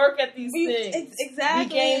 We work at these things. Exactly. We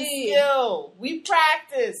gain skill. We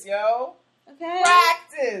practice, yo. Okay.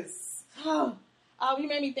 Practice. You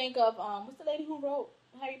made me think of, what's the lady who wrote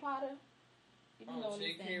Harry Potter?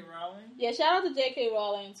 J.K. Rowling? Yeah, shout out to J.K.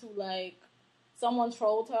 Rowling too, like, someone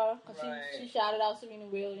trolled her, because she shouted out Serena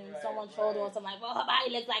Williams. Someone trolled her on something like, well, her body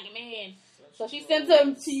looks like a man. So she sent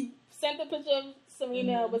a picture of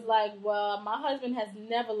Serena, was like, well, my husband has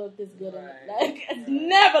never looked this good.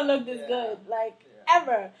 Never looked this good,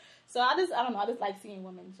 ever. So I don't know, I just like seeing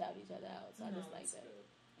women shout each other out. So I just like that.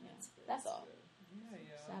 Yeah, that's all.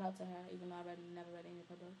 Shout out to her, even though I never read any of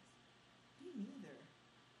her books. Me neither.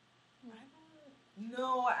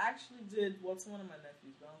 No, I actually did. Well, it's one of my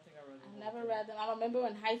nephews, but I don't think I read them. I never read them. I remember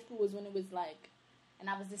in high school was when it was like, and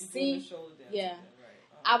I was just seeing. Yeah.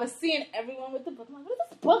 I was seeing everyone with the book. I'm like, what is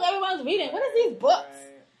this book everyone's reading? What is these books?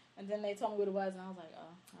 And then they told me what it was, and I was like,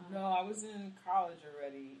 oh. No, I was in college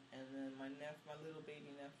already, and then my little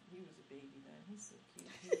baby nephew, he was a baby then. He's so cute.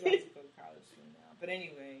 He's about to go to college soon now. But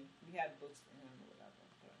anyway, we had books for him or whatever.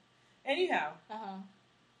 But anyhow.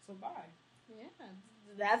 So bye. Yeah.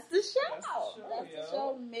 That's the show. That's the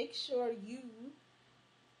show. Make sure you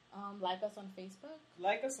like us on Facebook.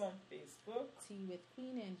 Like us on Facebook. Tea with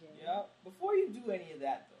Queen and Jay. Yep. Before you do any of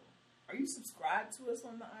that, though, are you subscribed to us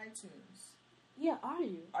on the iTunes? Yeah, are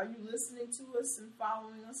you? Are you listening to us and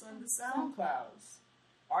following us on the SoundCloud?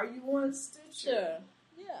 Are you on Stitcher?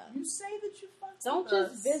 Yeah. You say that you fucks Don't with us.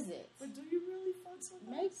 Don't just visit. But do you really fucks with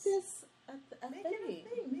Make us? this a Make thing.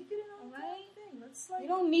 Make it an ongoing thing. Let's you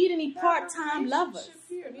don't need any part-time lovers.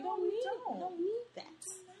 Here. We don't need that. Do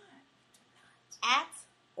not. At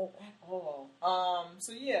all.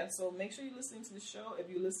 So make sure you're listening to the show. If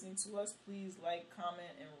you're listening to us, please like,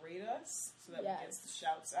 comment, and rate us so that we get the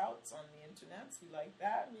shouts outs on the internet. We like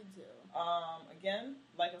that. We do. Again,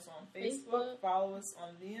 like us on Facebook. Follow us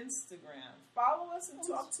on the Instagram. Follow us and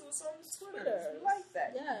talk to us on the Twitter. We like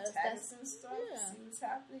that. Yes, tag us and stuff. See what's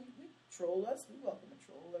happening. Troll us. We welcome a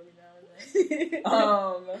troll every now and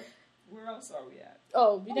then. Where else are we at?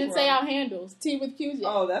 Oh, we didn't say our handles. Tea with QJ.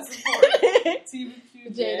 Oh, that's important. Tea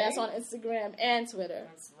with QJ. That's on Instagram and Twitter.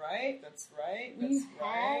 That's right. We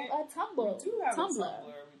have a Tumblr. We do have a Tumblr.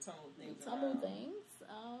 We tumble things.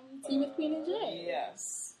 Tea with Queen and Jay.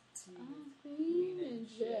 Yes. Tea with Queen and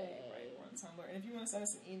Jay. Right, we're on Tumblr. And if you want to send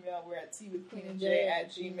us an email, we're at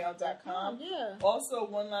teawithqueenandjay@gmail.com. Yeah. Also,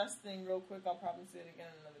 one last thing real quick. I'll probably say it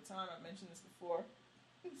again another time. I've mentioned this before.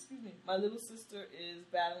 Excuse me. My little sister is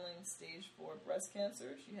battling stage 4 breast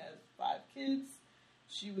cancer. She has 5 kids.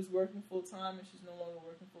 She was working full time, and she's no longer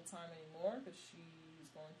working full time anymore because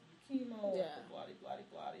she's going through chemo. Blah, blah, blah,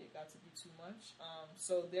 blah. It got to be too much.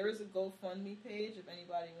 So there is a GoFundMe page if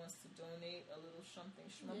anybody wants to donate a little something.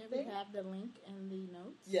 Yeah, we have the link in the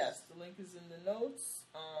notes. Yes, the link is in the notes.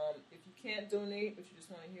 If you can't donate, but you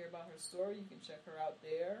just want to hear about her story, you can check her out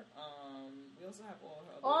there. We also have all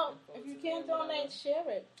her other info. If you can't donate, share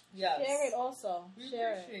it. Yes. Share it also. We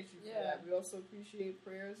appreciate you for that. We also appreciate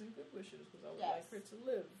prayers and good wishes because I would like her to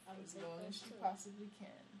live as long as she possibly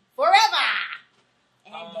can. Forever!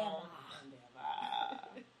 And ever.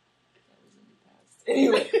 That was in the past.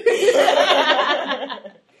 Anyway.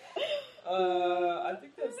 I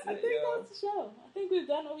think that's it, that's the show. I think we've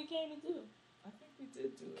done what we came to do. I think we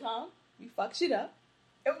did do it. Come, we fuck shit up,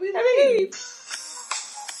 and we leave. Slaves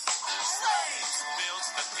built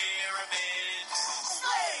the pyramids.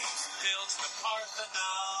 Slaves built the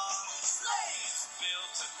Parthenon. Slaves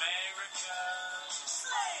built America.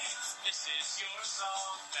 Slaves, this is your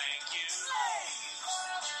song. Thank you. Slaves.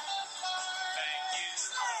 Thank you.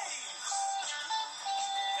 Slaves.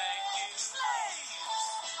 Thank you. Slaves.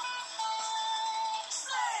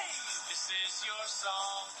 Slaves, this is your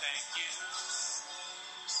song. Thank you.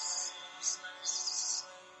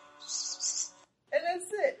 And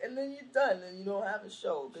that's it. And then you're done. And you don't have a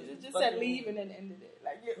show. You just said leave and then ended it.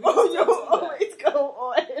 Like, you always go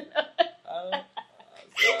on.